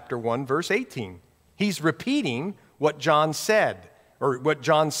in chapter 1, verse 18. He's repeating what John said, or what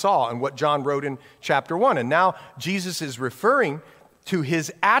John saw, and what John wrote in chapter 1. And now Jesus is referring to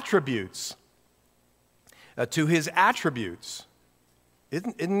his attributes. Isn't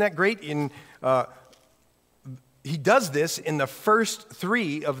that great? He does this in the first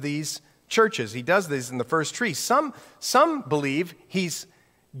three of these churches. He does this in the first three. Some believe he's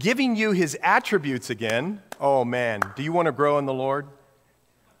giving you his attributes again. Oh man, do you want to grow in the Lord?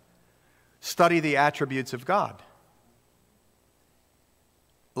 Study the attributes of God.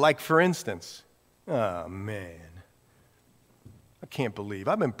 Like for instance, oh man, I can't believe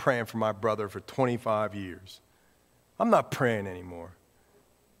I've been praying for my brother for 25 years. I'm not praying anymore.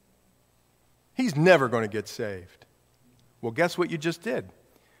 He's never going to get saved. Well, guess what you just did?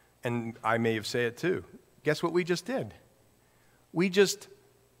 And I may have said it too. Guess what we just did? We just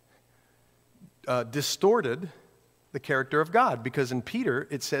distorted the character of God, because in Peter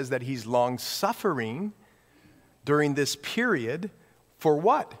it says that he's long-suffering during this period for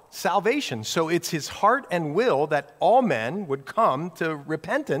what? Salvation. So it's his heart and will that all men would come to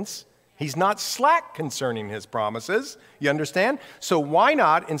repentance. He's not slack concerning his promises. You understand? So why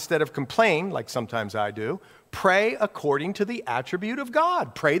not, instead of complain, like sometimes I do, pray according to the attribute of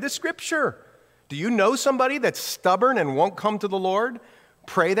God? Pray the Scripture. Do you know somebody that's stubborn and won't come to the Lord?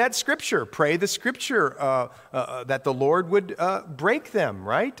 Pray that Scripture. Pray the Scripture that the Lord would break them,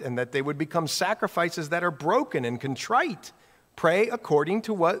 right? And that they would become sacrifices that are broken and contrite. Pray according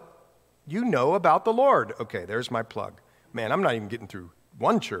to what you know about the Lord. Okay, there's my plug. Man, I'm not even getting through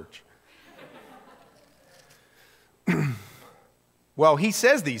one church. Well, he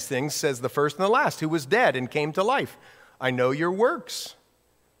says these things, says the first and the last, who was dead and came to life. I know your works,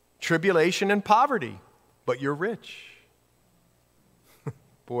 tribulation and poverty, but you're rich.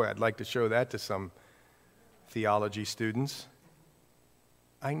 Boy, I'd like to show that to some theology students.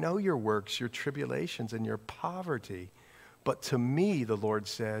 I know your works, your tribulations, and your poverty, but to me, the Lord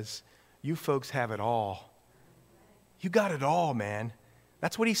says, you folks have it all. You got it all, man.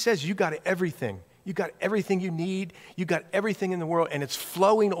 That's what he says. You got everything. You got everything you need. You got everything in the world, and it's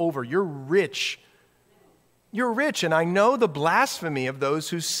flowing over. You're rich. You're rich, and I know the blasphemy of those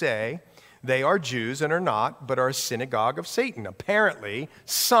who say they are Jews and are not, but are a synagogue of Satan. Apparently,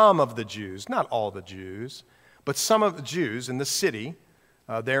 some of the Jews, not all the Jews, but some of the Jews in the city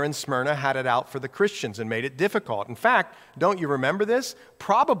there in Smyrna had it out for the Christians and made it difficult. In fact, don't you remember this?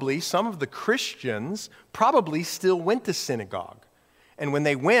 Probably some of the Christians probably still went to synagogue. And when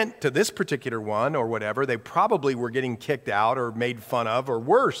they went to this particular one or whatever, they probably were getting kicked out or made fun of or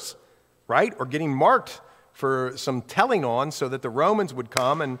worse, right? Or getting marked for some telling on so that the Romans would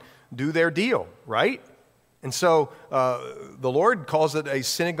come and do their deal, right? And so the Lord calls it a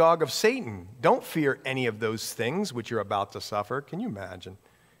synagogue of Satan. Don't fear any of those things which you're about to suffer. Can you imagine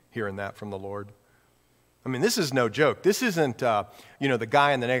hearing that from the Lord? I mean, this is no joke. This isn't, the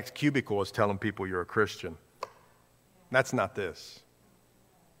guy in the next cubicle is telling people you're a Christian. That's not this.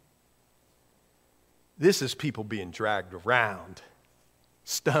 This is people being dragged around,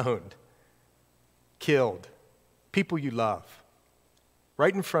 stoned, killed, people you love,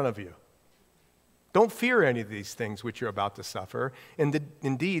 right in front of you. Don't fear any of these things which you're about to suffer. And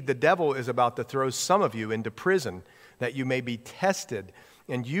indeed, the devil is about to throw some of you into prison that you may be tested,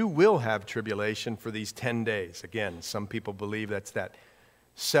 and you will have tribulation for these 10 days. Again, some people believe that's that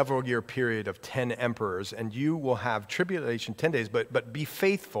several-year period of 10 emperors, and you will have tribulation 10 days, but be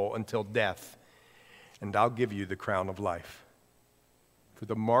faithful until death. and I'll give you the crown of life. For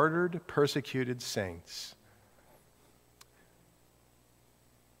the martyred, persecuted saints,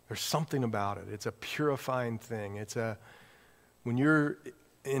 there's something about it. It's a purifying thing. When you're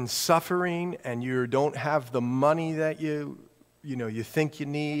in suffering and you don't have the money that you think you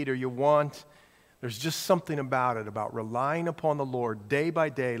need or you want, there's just something about it, about relying upon the Lord day by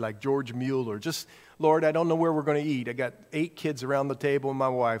day, like George Mueller. Just, Lord, I don't know where we're going to eat. I got 8 kids around the table and my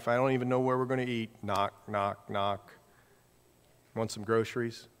wife. I don't even know where we're going to eat. Knock, knock, knock. Want some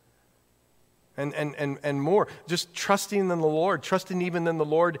groceries? And more. Just trusting in the Lord, trusting even in the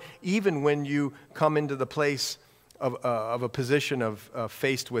Lord, even when you come into the place of a position of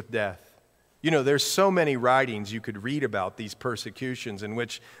faced with death. You know, there's so many writings you could read about these persecutions in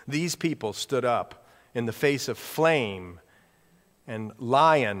which these people stood up in the face of flame and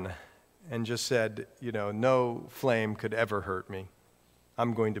lion and just said, no flame could ever hurt me.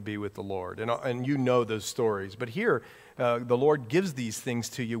 I'm going to be with the Lord. And you know those stories. But here, the Lord gives these things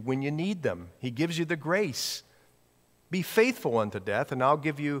to you when you need them. He gives you the grace. Be faithful unto death, and I'll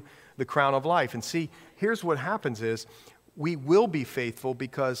give you the crown of life. And see, here's what happens is we will be faithful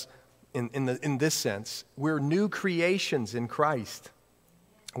because in this sense, we're new creations in Christ.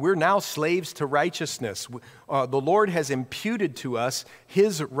 We're now slaves to righteousness. The Lord has imputed to us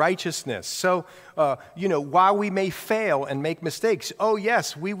His righteousness. So, while we may fail and make mistakes, oh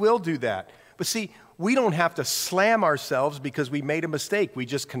yes, we will do that. But see, we don't have to slam ourselves because we made a mistake. We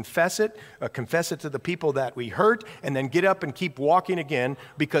just confess it to the people that we hurt, and then get up and keep walking again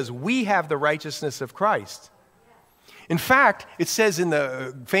because we have the righteousness of Christ. In fact, it says in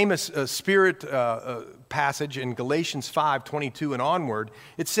the famous Spirit passage in Galatians 5:22 and onward,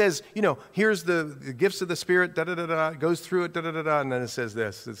 it says, here's the gifts of the Spirit, it goes through it, and then it says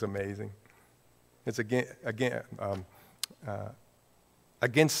this. It's amazing. It's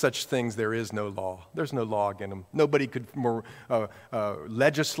against such things there is no law. There's no law against them. Nobody could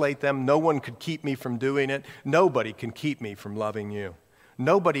legislate them. No one could keep me from doing it. Nobody can keep me from loving you.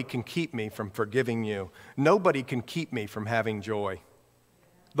 Nobody can keep me from forgiving you. Nobody can keep me from having joy.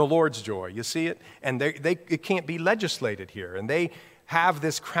 The Lord's joy, you see it? And it can't be legislated here. And they have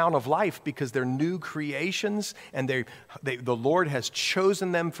this crown of life because they're new creations, and the Lord has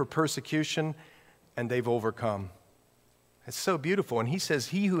chosen them for persecution, and they've overcome. It's so beautiful. And he says,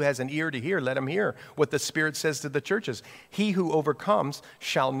 he who has an ear to hear, let him hear what the Spirit says to the churches. He who overcomes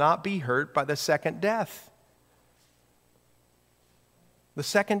shall not be hurt by the second death. The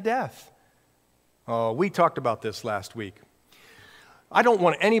second death. Oh, we talked about this last week. I don't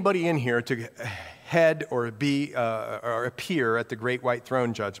want anybody in here to head or be or appear at the Great White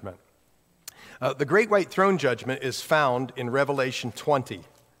Throne Judgment. The Great White Throne Judgment is found in Revelation 20.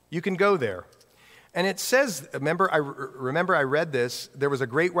 You can go there. And it says, remember I read this, there was a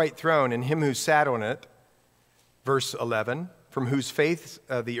great white throne and him who sat on it, verse 11, from whose face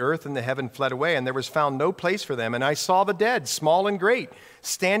the earth and the heaven fled away, and there was found no place for them. And I saw the dead, small and great,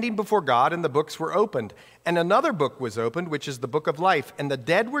 standing before God, and the books were opened. And another book was opened, which is the book of life. And the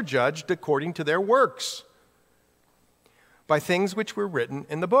dead were judged according to their works, by things which were written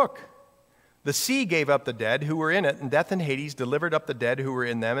in the book. The sea gave up the dead who were in it, and death and Hades delivered up the dead who were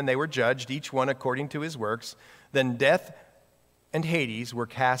in them, and they were judged, each one according to his works. Then death and Hades were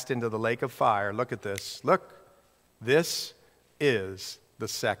cast into the lake of fire. Look at this. Look, this is the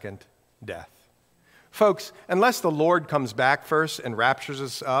second death. Folks, unless the Lord comes back first and raptures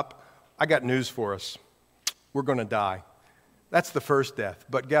us up, I got news for us. We're going to die. That's the first death.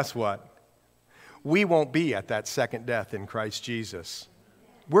 But guess what? We won't be at that second death in Christ Jesus.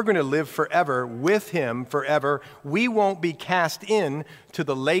 We're going to live forever with Him forever. We won't be cast in to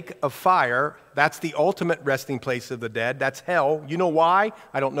the lake of fire. That's the ultimate resting place of the dead. That's hell. You know why?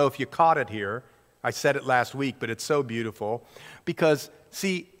 I don't know if you caught it here. I said it last week, but it's so beautiful. Because,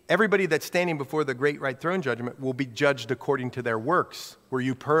 see, everybody that's standing before the great white throne judgment will be judged according to their works.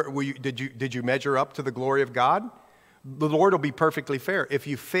 Did you measure up to the glory of God? The Lord will be perfectly fair. If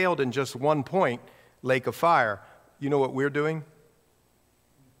you failed in just one point, lake of fire, you know what we're doing?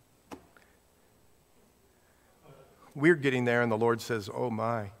 We're getting there, and the Lord says, oh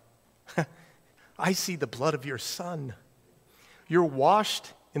my, I see the blood of your Son. You're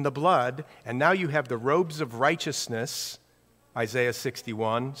washed in the blood, and now you have the robes of righteousness. Isaiah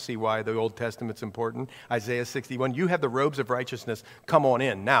 61, see why the Old Testament's important. Isaiah 61, you have the robes of righteousness. Come on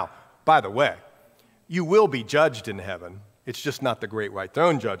in. Now, by the way, you will be judged in heaven. It's just not the great white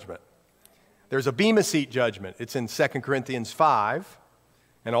throne judgment. There's a Bema Seat judgment. It's in 2 Corinthians 5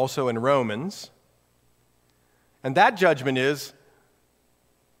 and also in Romans. And that judgment is,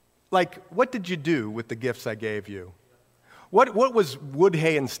 like, what did you do with the gifts I gave you? What was wood,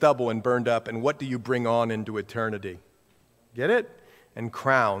 hay, and stubble and burned up, and what do you bring on into eternity? Get it? And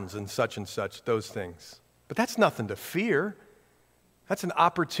crowns and such, those things. But that's nothing to fear. That's an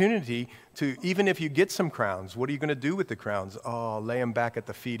opportunity to, even if you get some crowns, what are you going to do with the crowns? Oh, lay them back at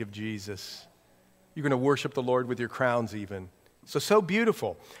the feet of Jesus. You're going to worship the Lord with your crowns even. So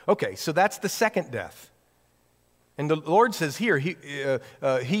beautiful. Okay, so that's the second death. And the Lord says here,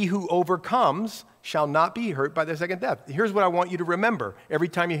 he who overcomes shall not be hurt by the second death. Here's what I want you to remember. Every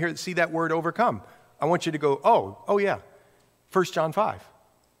time you see that word overcome, I want you to go, oh yeah, 1 John 5.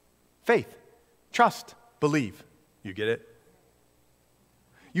 Faith, trust, believe. You get it?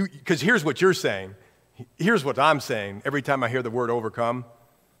 Because here's what you're saying. Here's what I'm saying. Every time I hear the word overcome,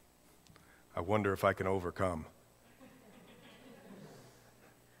 I wonder if I can overcome.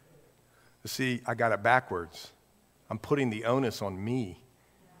 See, I got it backwards. I'm putting the onus on me.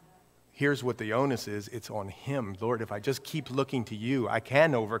 Here's what the onus is. It's on him. Lord, if I just keep looking to you, I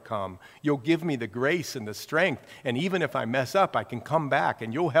can overcome. You'll give me the grace and the strength. And even if I mess up, I can come back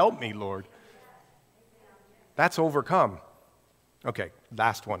and you'll help me, Lord. That's overcome. Okay,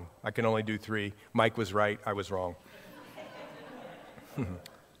 last one. I can only do 3. Mike was right. I was wrong.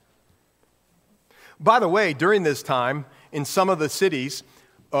 By the way, during this time, in some of the cities,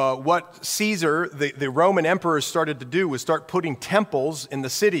 what Caesar, the Roman emperor, started to do was start putting temples in the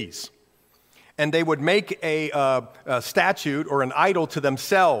cities. And they would make a statue or an idol to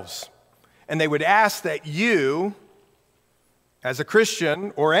themselves. And they would ask that you, as a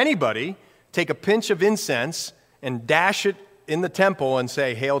Christian or anybody, take a pinch of incense and dash it in the temple and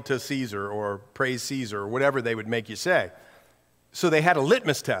say, "Hail to Caesar," or "Praise Caesar," or whatever they would make you say. So they had a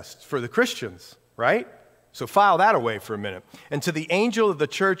litmus test for the Christians, right? So file that away for a minute. And to the angel of the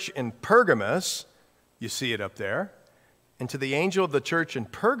church in Pergamos, you see it up there, and to the angel of the church in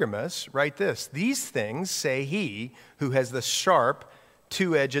Pergamos, write this: "These things say he who has the sharp,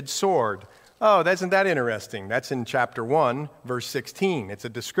 two-edged sword." Oh, isn't that interesting? That's in chapter 1, verse 16. It's a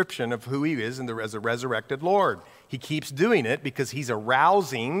description of who he is as a resurrected Lord. He keeps doing it because he's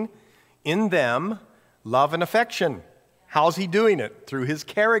arousing in them love and affection. How's he doing it? Through his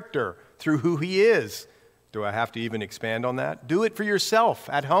character, through who he is. Do I have to even expand on that? Do it for yourself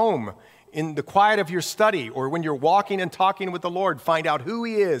at home, in the quiet of your study, or when you're walking and talking with the Lord. Find out who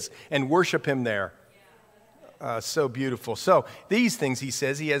he is and worship him there. So beautiful. So these things, he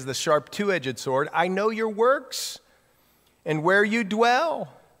says, he has the sharp two-edged sword. I know your works and where you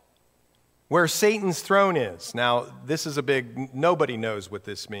dwell, where Satan's throne is. Now, this is a big, nobody knows what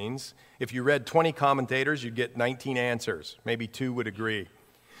this means. If you read 20 commentators, you'd get 19 answers. Maybe 2 would agree.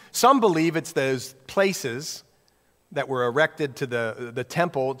 Some believe it's those places that were erected to the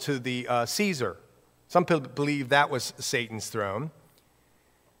temple to the Caesar. Some people believe that was Satan's throne.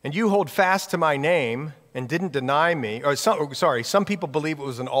 And you hold fast to my name and didn't deny me. Some people believe it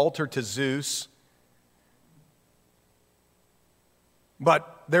was an altar to Zeus.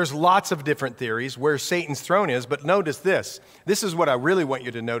 But there's lots of different theories where Satan's throne is. But notice this. This is what I really want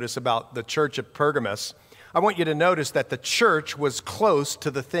you to notice about the church at Pergamos. I want you to notice that the church was close to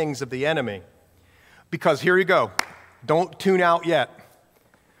the things of the enemy. Because here you go. Don't tune out yet.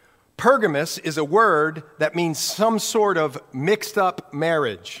 Pergamos is a word that means some sort of mixed up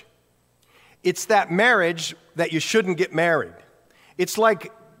marriage. It's that marriage that you shouldn't get married. It's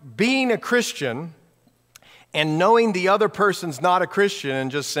like being a Christian and knowing the other person's not a Christian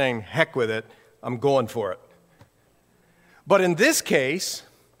and just saying, heck with it, I'm going for it. But in this case,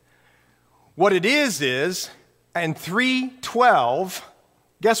 what it is in 312,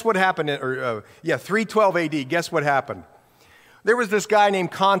 guess what happened? 312 AD, guess what happened? There was this guy named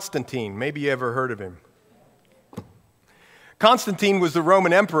Constantine. Maybe you ever heard of him. Constantine was the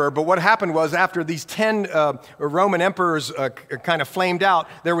Roman emperor, but what happened was after these 10 Roman emperors kind of flamed out,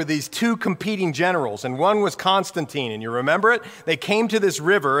 there were these 2 competing generals, and one was Constantine, and you remember it? They came to this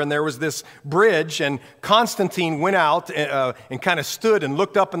river, and there was this bridge, and Constantine went out and kind of stood and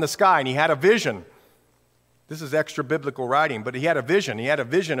looked up in the sky, and he had a vision. This is extra biblical writing, but he had a vision. He had a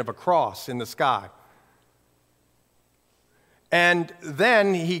vision of a cross in the sky. And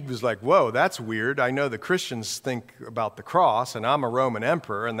then he was like, whoa, that's weird. I know the Christians think about the cross, and I'm a Roman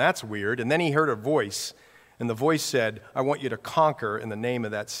emperor, and that's weird. And then he heard a voice, and the voice said, I want you to conquer in the name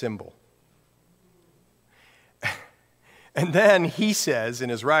of that symbol. And then he says in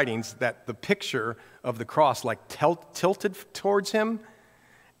his writings that the picture of the cross like tilted towards him,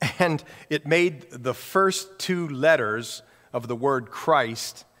 and it made the first 2 letters of the word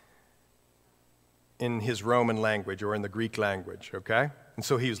Christ in his Roman language or in the Greek language, okay? And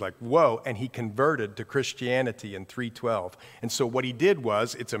so he was like, whoa, and he converted to Christianity in 312. And so what he did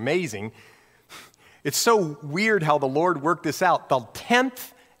was, it's amazing, It's so weird how the Lord worked this out. The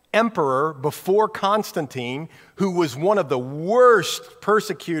 10th emperor before Constantine, who was one of the worst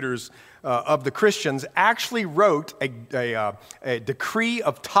persecutors of the Christians, actually wrote a decree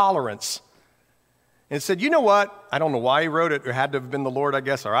of tolerance. And it said, you know what? I don't know why he wrote it. It had to have been the Lord, I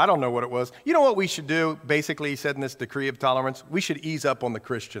guess, or I don't know what it was. You know what we should do? Basically, he said in this decree of tolerance, we should ease up on the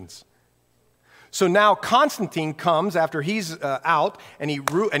Christians. So now Constantine comes after he's out, and he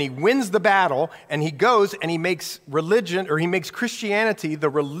wins the battle, and he goes and he makes religion, or he makes Christianity the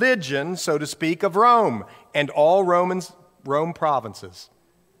religion, so to speak, of Rome and all Rome provinces.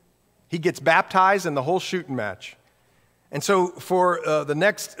 He gets baptized in the whole shooting match. And so for the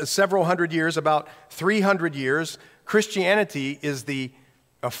next several hundred years, about 300 years, Christianity is the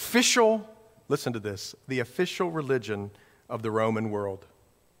official, listen to this, the official religion of the Roman world.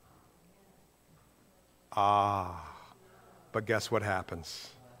 But guess what happens?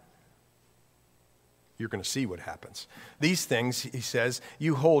 You're going to see what happens. These things, he says,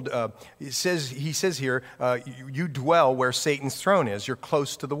 you hold, he says here, you dwell where Satan's throne is. You're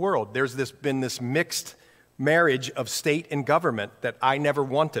close to the world. There's been this mixed marriage of state and government that I never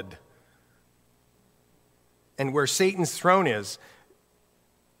wanted. And where Satan's throne is,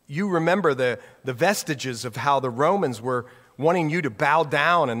 you remember the vestiges of how the Romans were wanting you to bow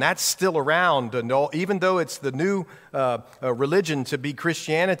down, and that's still around. And even though it's the new religion to be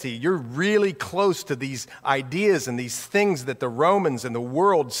Christianity, you're really close to these ideas and these things that the Romans and the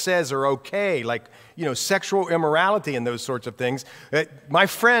world says are okay, like, sexual immorality and those sorts of things. My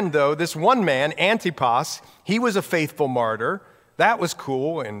friend, though, this one man, Antipas, he was a faithful martyr. That was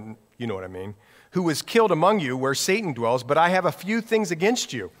cool, and you know what I mean. Who was killed among you where Satan dwells, but I have a few things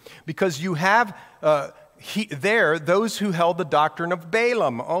against you, because you have those who held the doctrine of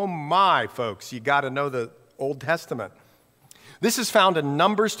Balaam. Oh my, folks, you got to know the Old Testament. This is found in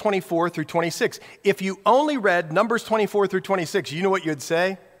Numbers 24 through 26. If you only read Numbers 24 through 26, you know what you'd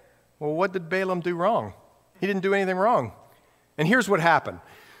say? Well, what did Balaam do wrong? He didn't do anything wrong. And here's what happened.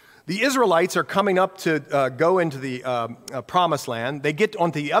 The Israelites are coming up to go into the promised land. They get on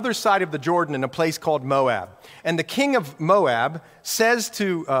the other side of the Jordan in a place called Moab. And the king of Moab says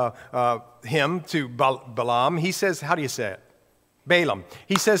to Balaam, he says, how do you say it? Balaam.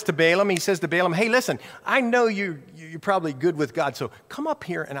 He says to Balaam, hey, listen, I know you're probably good with God, so come up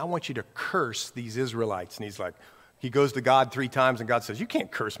here and I want you to curse these Israelites. And he's like, he goes to God 3 times, and God says, you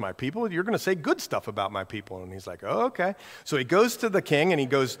can't curse my people. You're going to say good stuff about my people. And he's like, oh, okay. So he goes to the king, and he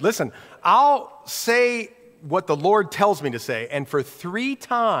goes, listen, I'll say what the Lord tells me to say. And for 3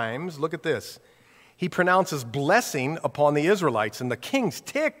 times, look at this, he pronounces blessing upon the Israelites, and the king's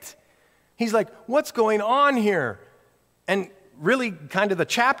ticked. He's like, what's going on here? And really, kind of the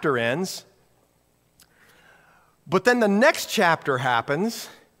chapter ends. But then the next chapter happens,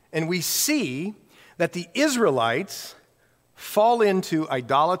 and we see that the Israelites fall into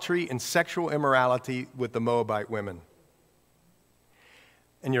idolatry and sexual immorality with the Moabite women.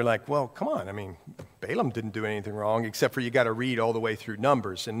 And you're like, well, come on. I mean, Balaam didn't do anything wrong, except for you got to read all the way through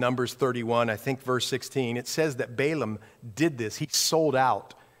Numbers. In Numbers 31, I think verse 16, it says that Balaam did this. He sold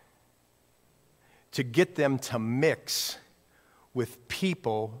out to get them to mix with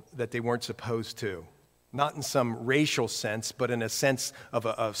people that they weren't supposed to. Not in some racial sense, but in a sense of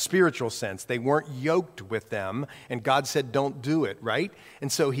a spiritual sense. They weren't yoked with them, and God said, don't do it, right? And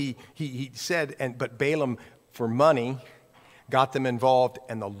so he said, but Balaam, for money, got them involved,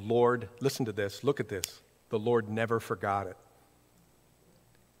 and the Lord, listen to this, look at this, the Lord never forgot it.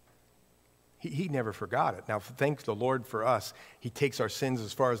 He never forgot it. Now, thanks the Lord for us. He takes our sins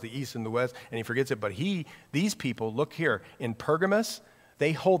as far as the east and the west, and he forgets it. But these people, look here, in Pergamos,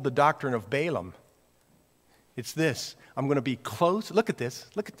 they hold the doctrine of Balaam. It's this. I'm going to be close. Look at this.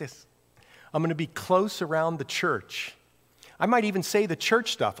 Look at this. I'm going to be close around the church. I might even say the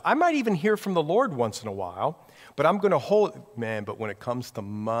church stuff. I might even hear from the Lord once in a while. But I'm going to hold, man, but when it comes to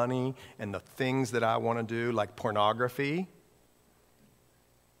money and the things that I want to do, like pornography,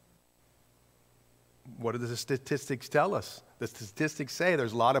 what do the statistics tell us? The statistics say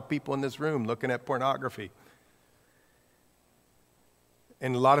there's a lot of people in this room looking at pornography.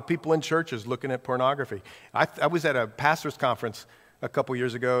 And a lot of people in churches looking at pornography. I was at a pastor's conference a couple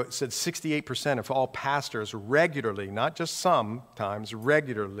years ago. It said 68% of all pastors regularly, not just sometimes,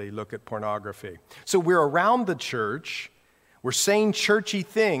 regularly look at pornography. So we're around the church. We're saying churchy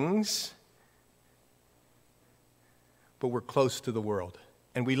things, but we're close to the world.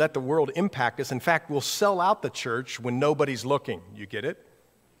 And we let the world impact us. In fact, we'll sell out the church when nobody's looking. You get it?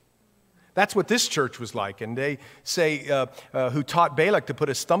 That's what this church was like. And they say, who taught Balak to put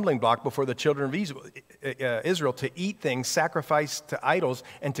a stumbling block before the children of Israel to eat things sacrificed to idols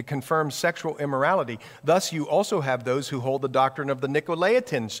and to confirm sexual immorality. Thus you also have those who hold the doctrine of the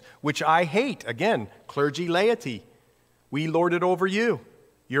Nicolaitans, which I hate. Again, clergy laity. We lord it over you.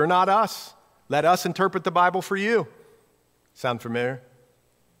 You're not us. Let us interpret the Bible for you. Sound familiar?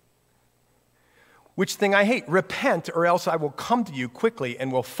 Which thing I hate? Repent, or else I will come to you quickly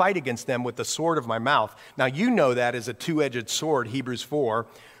and will fight against them with the sword of my mouth. Now you know that is a two-edged sword, Hebrews 4,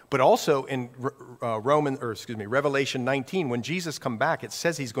 but also in Revelation 19, when Jesus comes back, it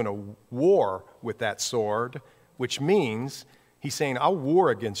says he's going to war with that sword, which means he's saying, I'll war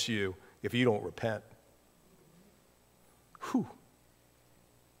against you if you don't repent. Whew.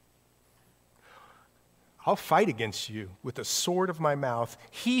 I'll fight against you with the sword of my mouth.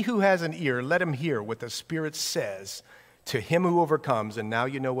 He who has an ear, let him hear what the Spirit says to him who overcomes. And now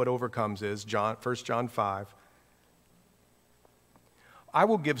you know what overcomes is, 1 John 5. I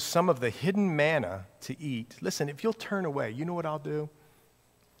will give some of the hidden manna to eat. Listen, if you'll turn away, you know what I'll do?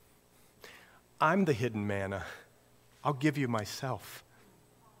 I'm the hidden manna. I'll give you myself.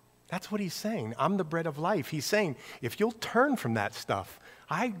 That's what he's saying. I'm the bread of life. He's saying, if you'll turn from that stuff,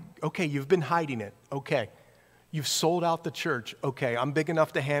 okay, you've been hiding it. Okay. You've sold out the church. Okay, I'm big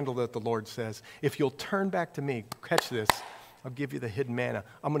enough to handle it, the Lord says. If you'll turn back to me, catch this, I'll give you the hidden manna.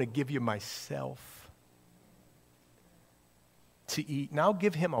 I'm going to give you myself to eat. And I'll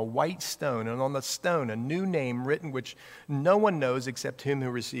give him a white stone, and on the stone a new name written which no one knows except him who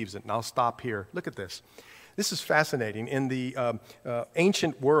receives it. And I'll stop here. Look at this. This is fascinating. In the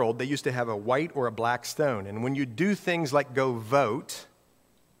ancient world, they used to have a white or a black stone. And when you do things like go vote,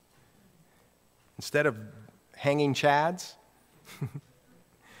 instead of hanging chads,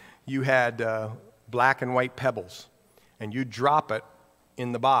 you had black and white pebbles. And you drop it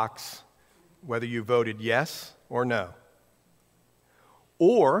in the box whether you voted yes or no.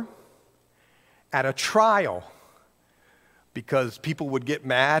 Or at a trial, because people would get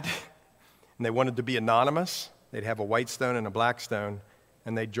mad and they wanted to be anonymous, they'd have a white stone and a black stone,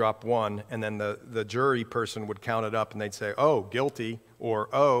 and they'd drop one, and then the jury person would count it up, and they'd say, oh, guilty, or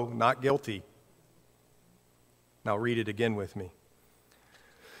oh, not guilty. Now read it again with me.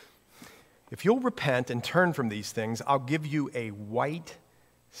 If you'll repent and turn from these things, I'll give you a white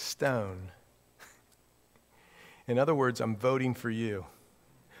stone. In other words, I'm voting for you.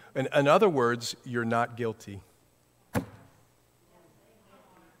 In other words, you're not guilty.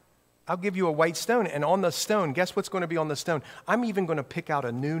 I'll give you a white stone, and on the stone, guess what's going to be on the stone? I'm even going to pick out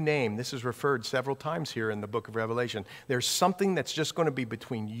a new name. This is referred several times here in the book of Revelation. There's something that's just going to be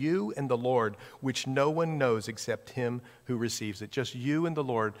between you and the Lord, which no one knows except him who receives it. Just you and the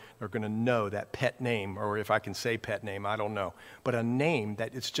Lord are going to know that pet name, or if I can say pet name, I don't know. But a name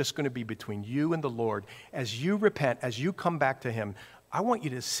that it's just going to be between you and the Lord. As you repent, as you come back to him, I want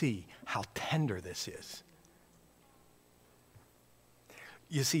you to see how tender this is.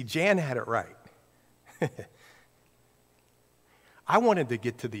 You see, Jan had it right. I wanted to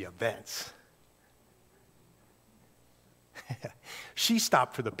get to the events. She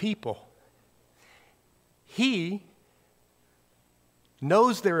stopped for the people. He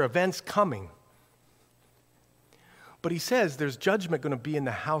knows there are events coming. But he says there's judgment going to be in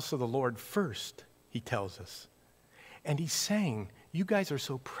the house of the Lord first, he tells us. And he's saying, you guys are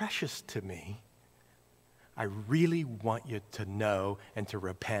so precious to me. I really want you to know and to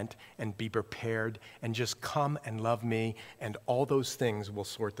repent and be prepared and just come and love me, and all those things will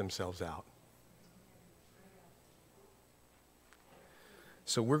sort themselves out.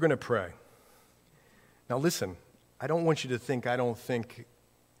 So we're going to pray. Now listen, I don't want you to think I don't think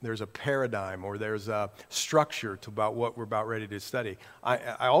there's a paradigm or there's a structure to about what we're about ready to study.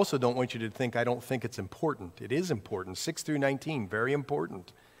 I also don't want you to think I don't think it's important. It is important. 6 through 19, very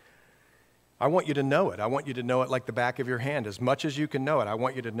important. I want you to know it. I want you to know it like the back of your hand. As much as you can know it, I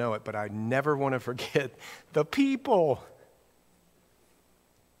want you to know it, but I never want to forget the people.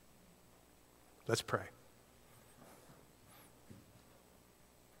 Let's pray.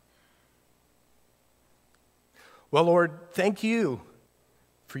 Well, Lord, thank you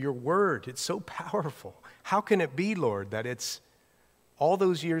for your word. It's so powerful. How can it be, Lord, that it's all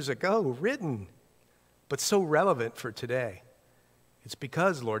those years ago written, but so relevant for today? It's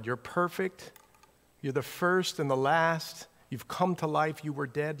because, Lord, you're perfect. You're the first and the last. You've come to life. You were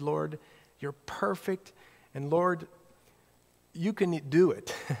dead, Lord. You're perfect. And, Lord, you can do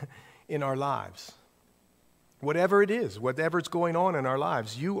it in our lives. Whatever it is, whatever's going on in our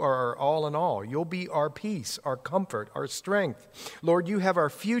lives, you are our all in all. You'll be our peace, our comfort, our strength. Lord, you have our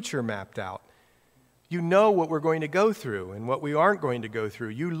future mapped out. You know what we're going to go through and what we aren't going to go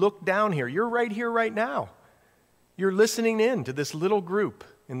through. You look down here. You're right here right now. You're listening in to this little group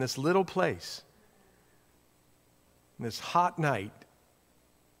in this little place, in this hot night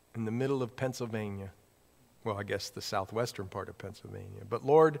in the middle of Pennsylvania. Well, I guess the southwestern part of Pennsylvania. But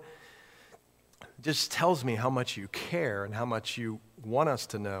Lord, it just tells me how much you care and how much you want us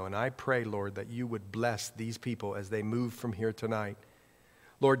to know. And I pray, Lord, that you would bless these people as they move from here tonight.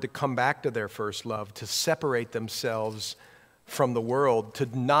 Lord, to come back to their first love, to separate themselves from the world, to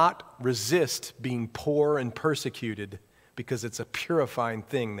not resist being poor and persecuted, because it's a purifying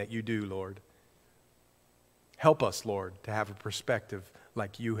thing that you do, Lord. Help us, Lord, to have a perspective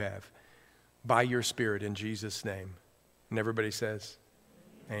like you have, by your Spirit, in Jesus' name. And everybody says,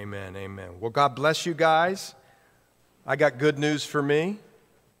 amen, amen. Well, God bless you guys. I got good news for me.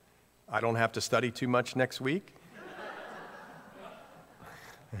 I don't have to study too much next week.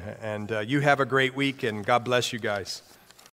 And you have a great week, and God bless you guys.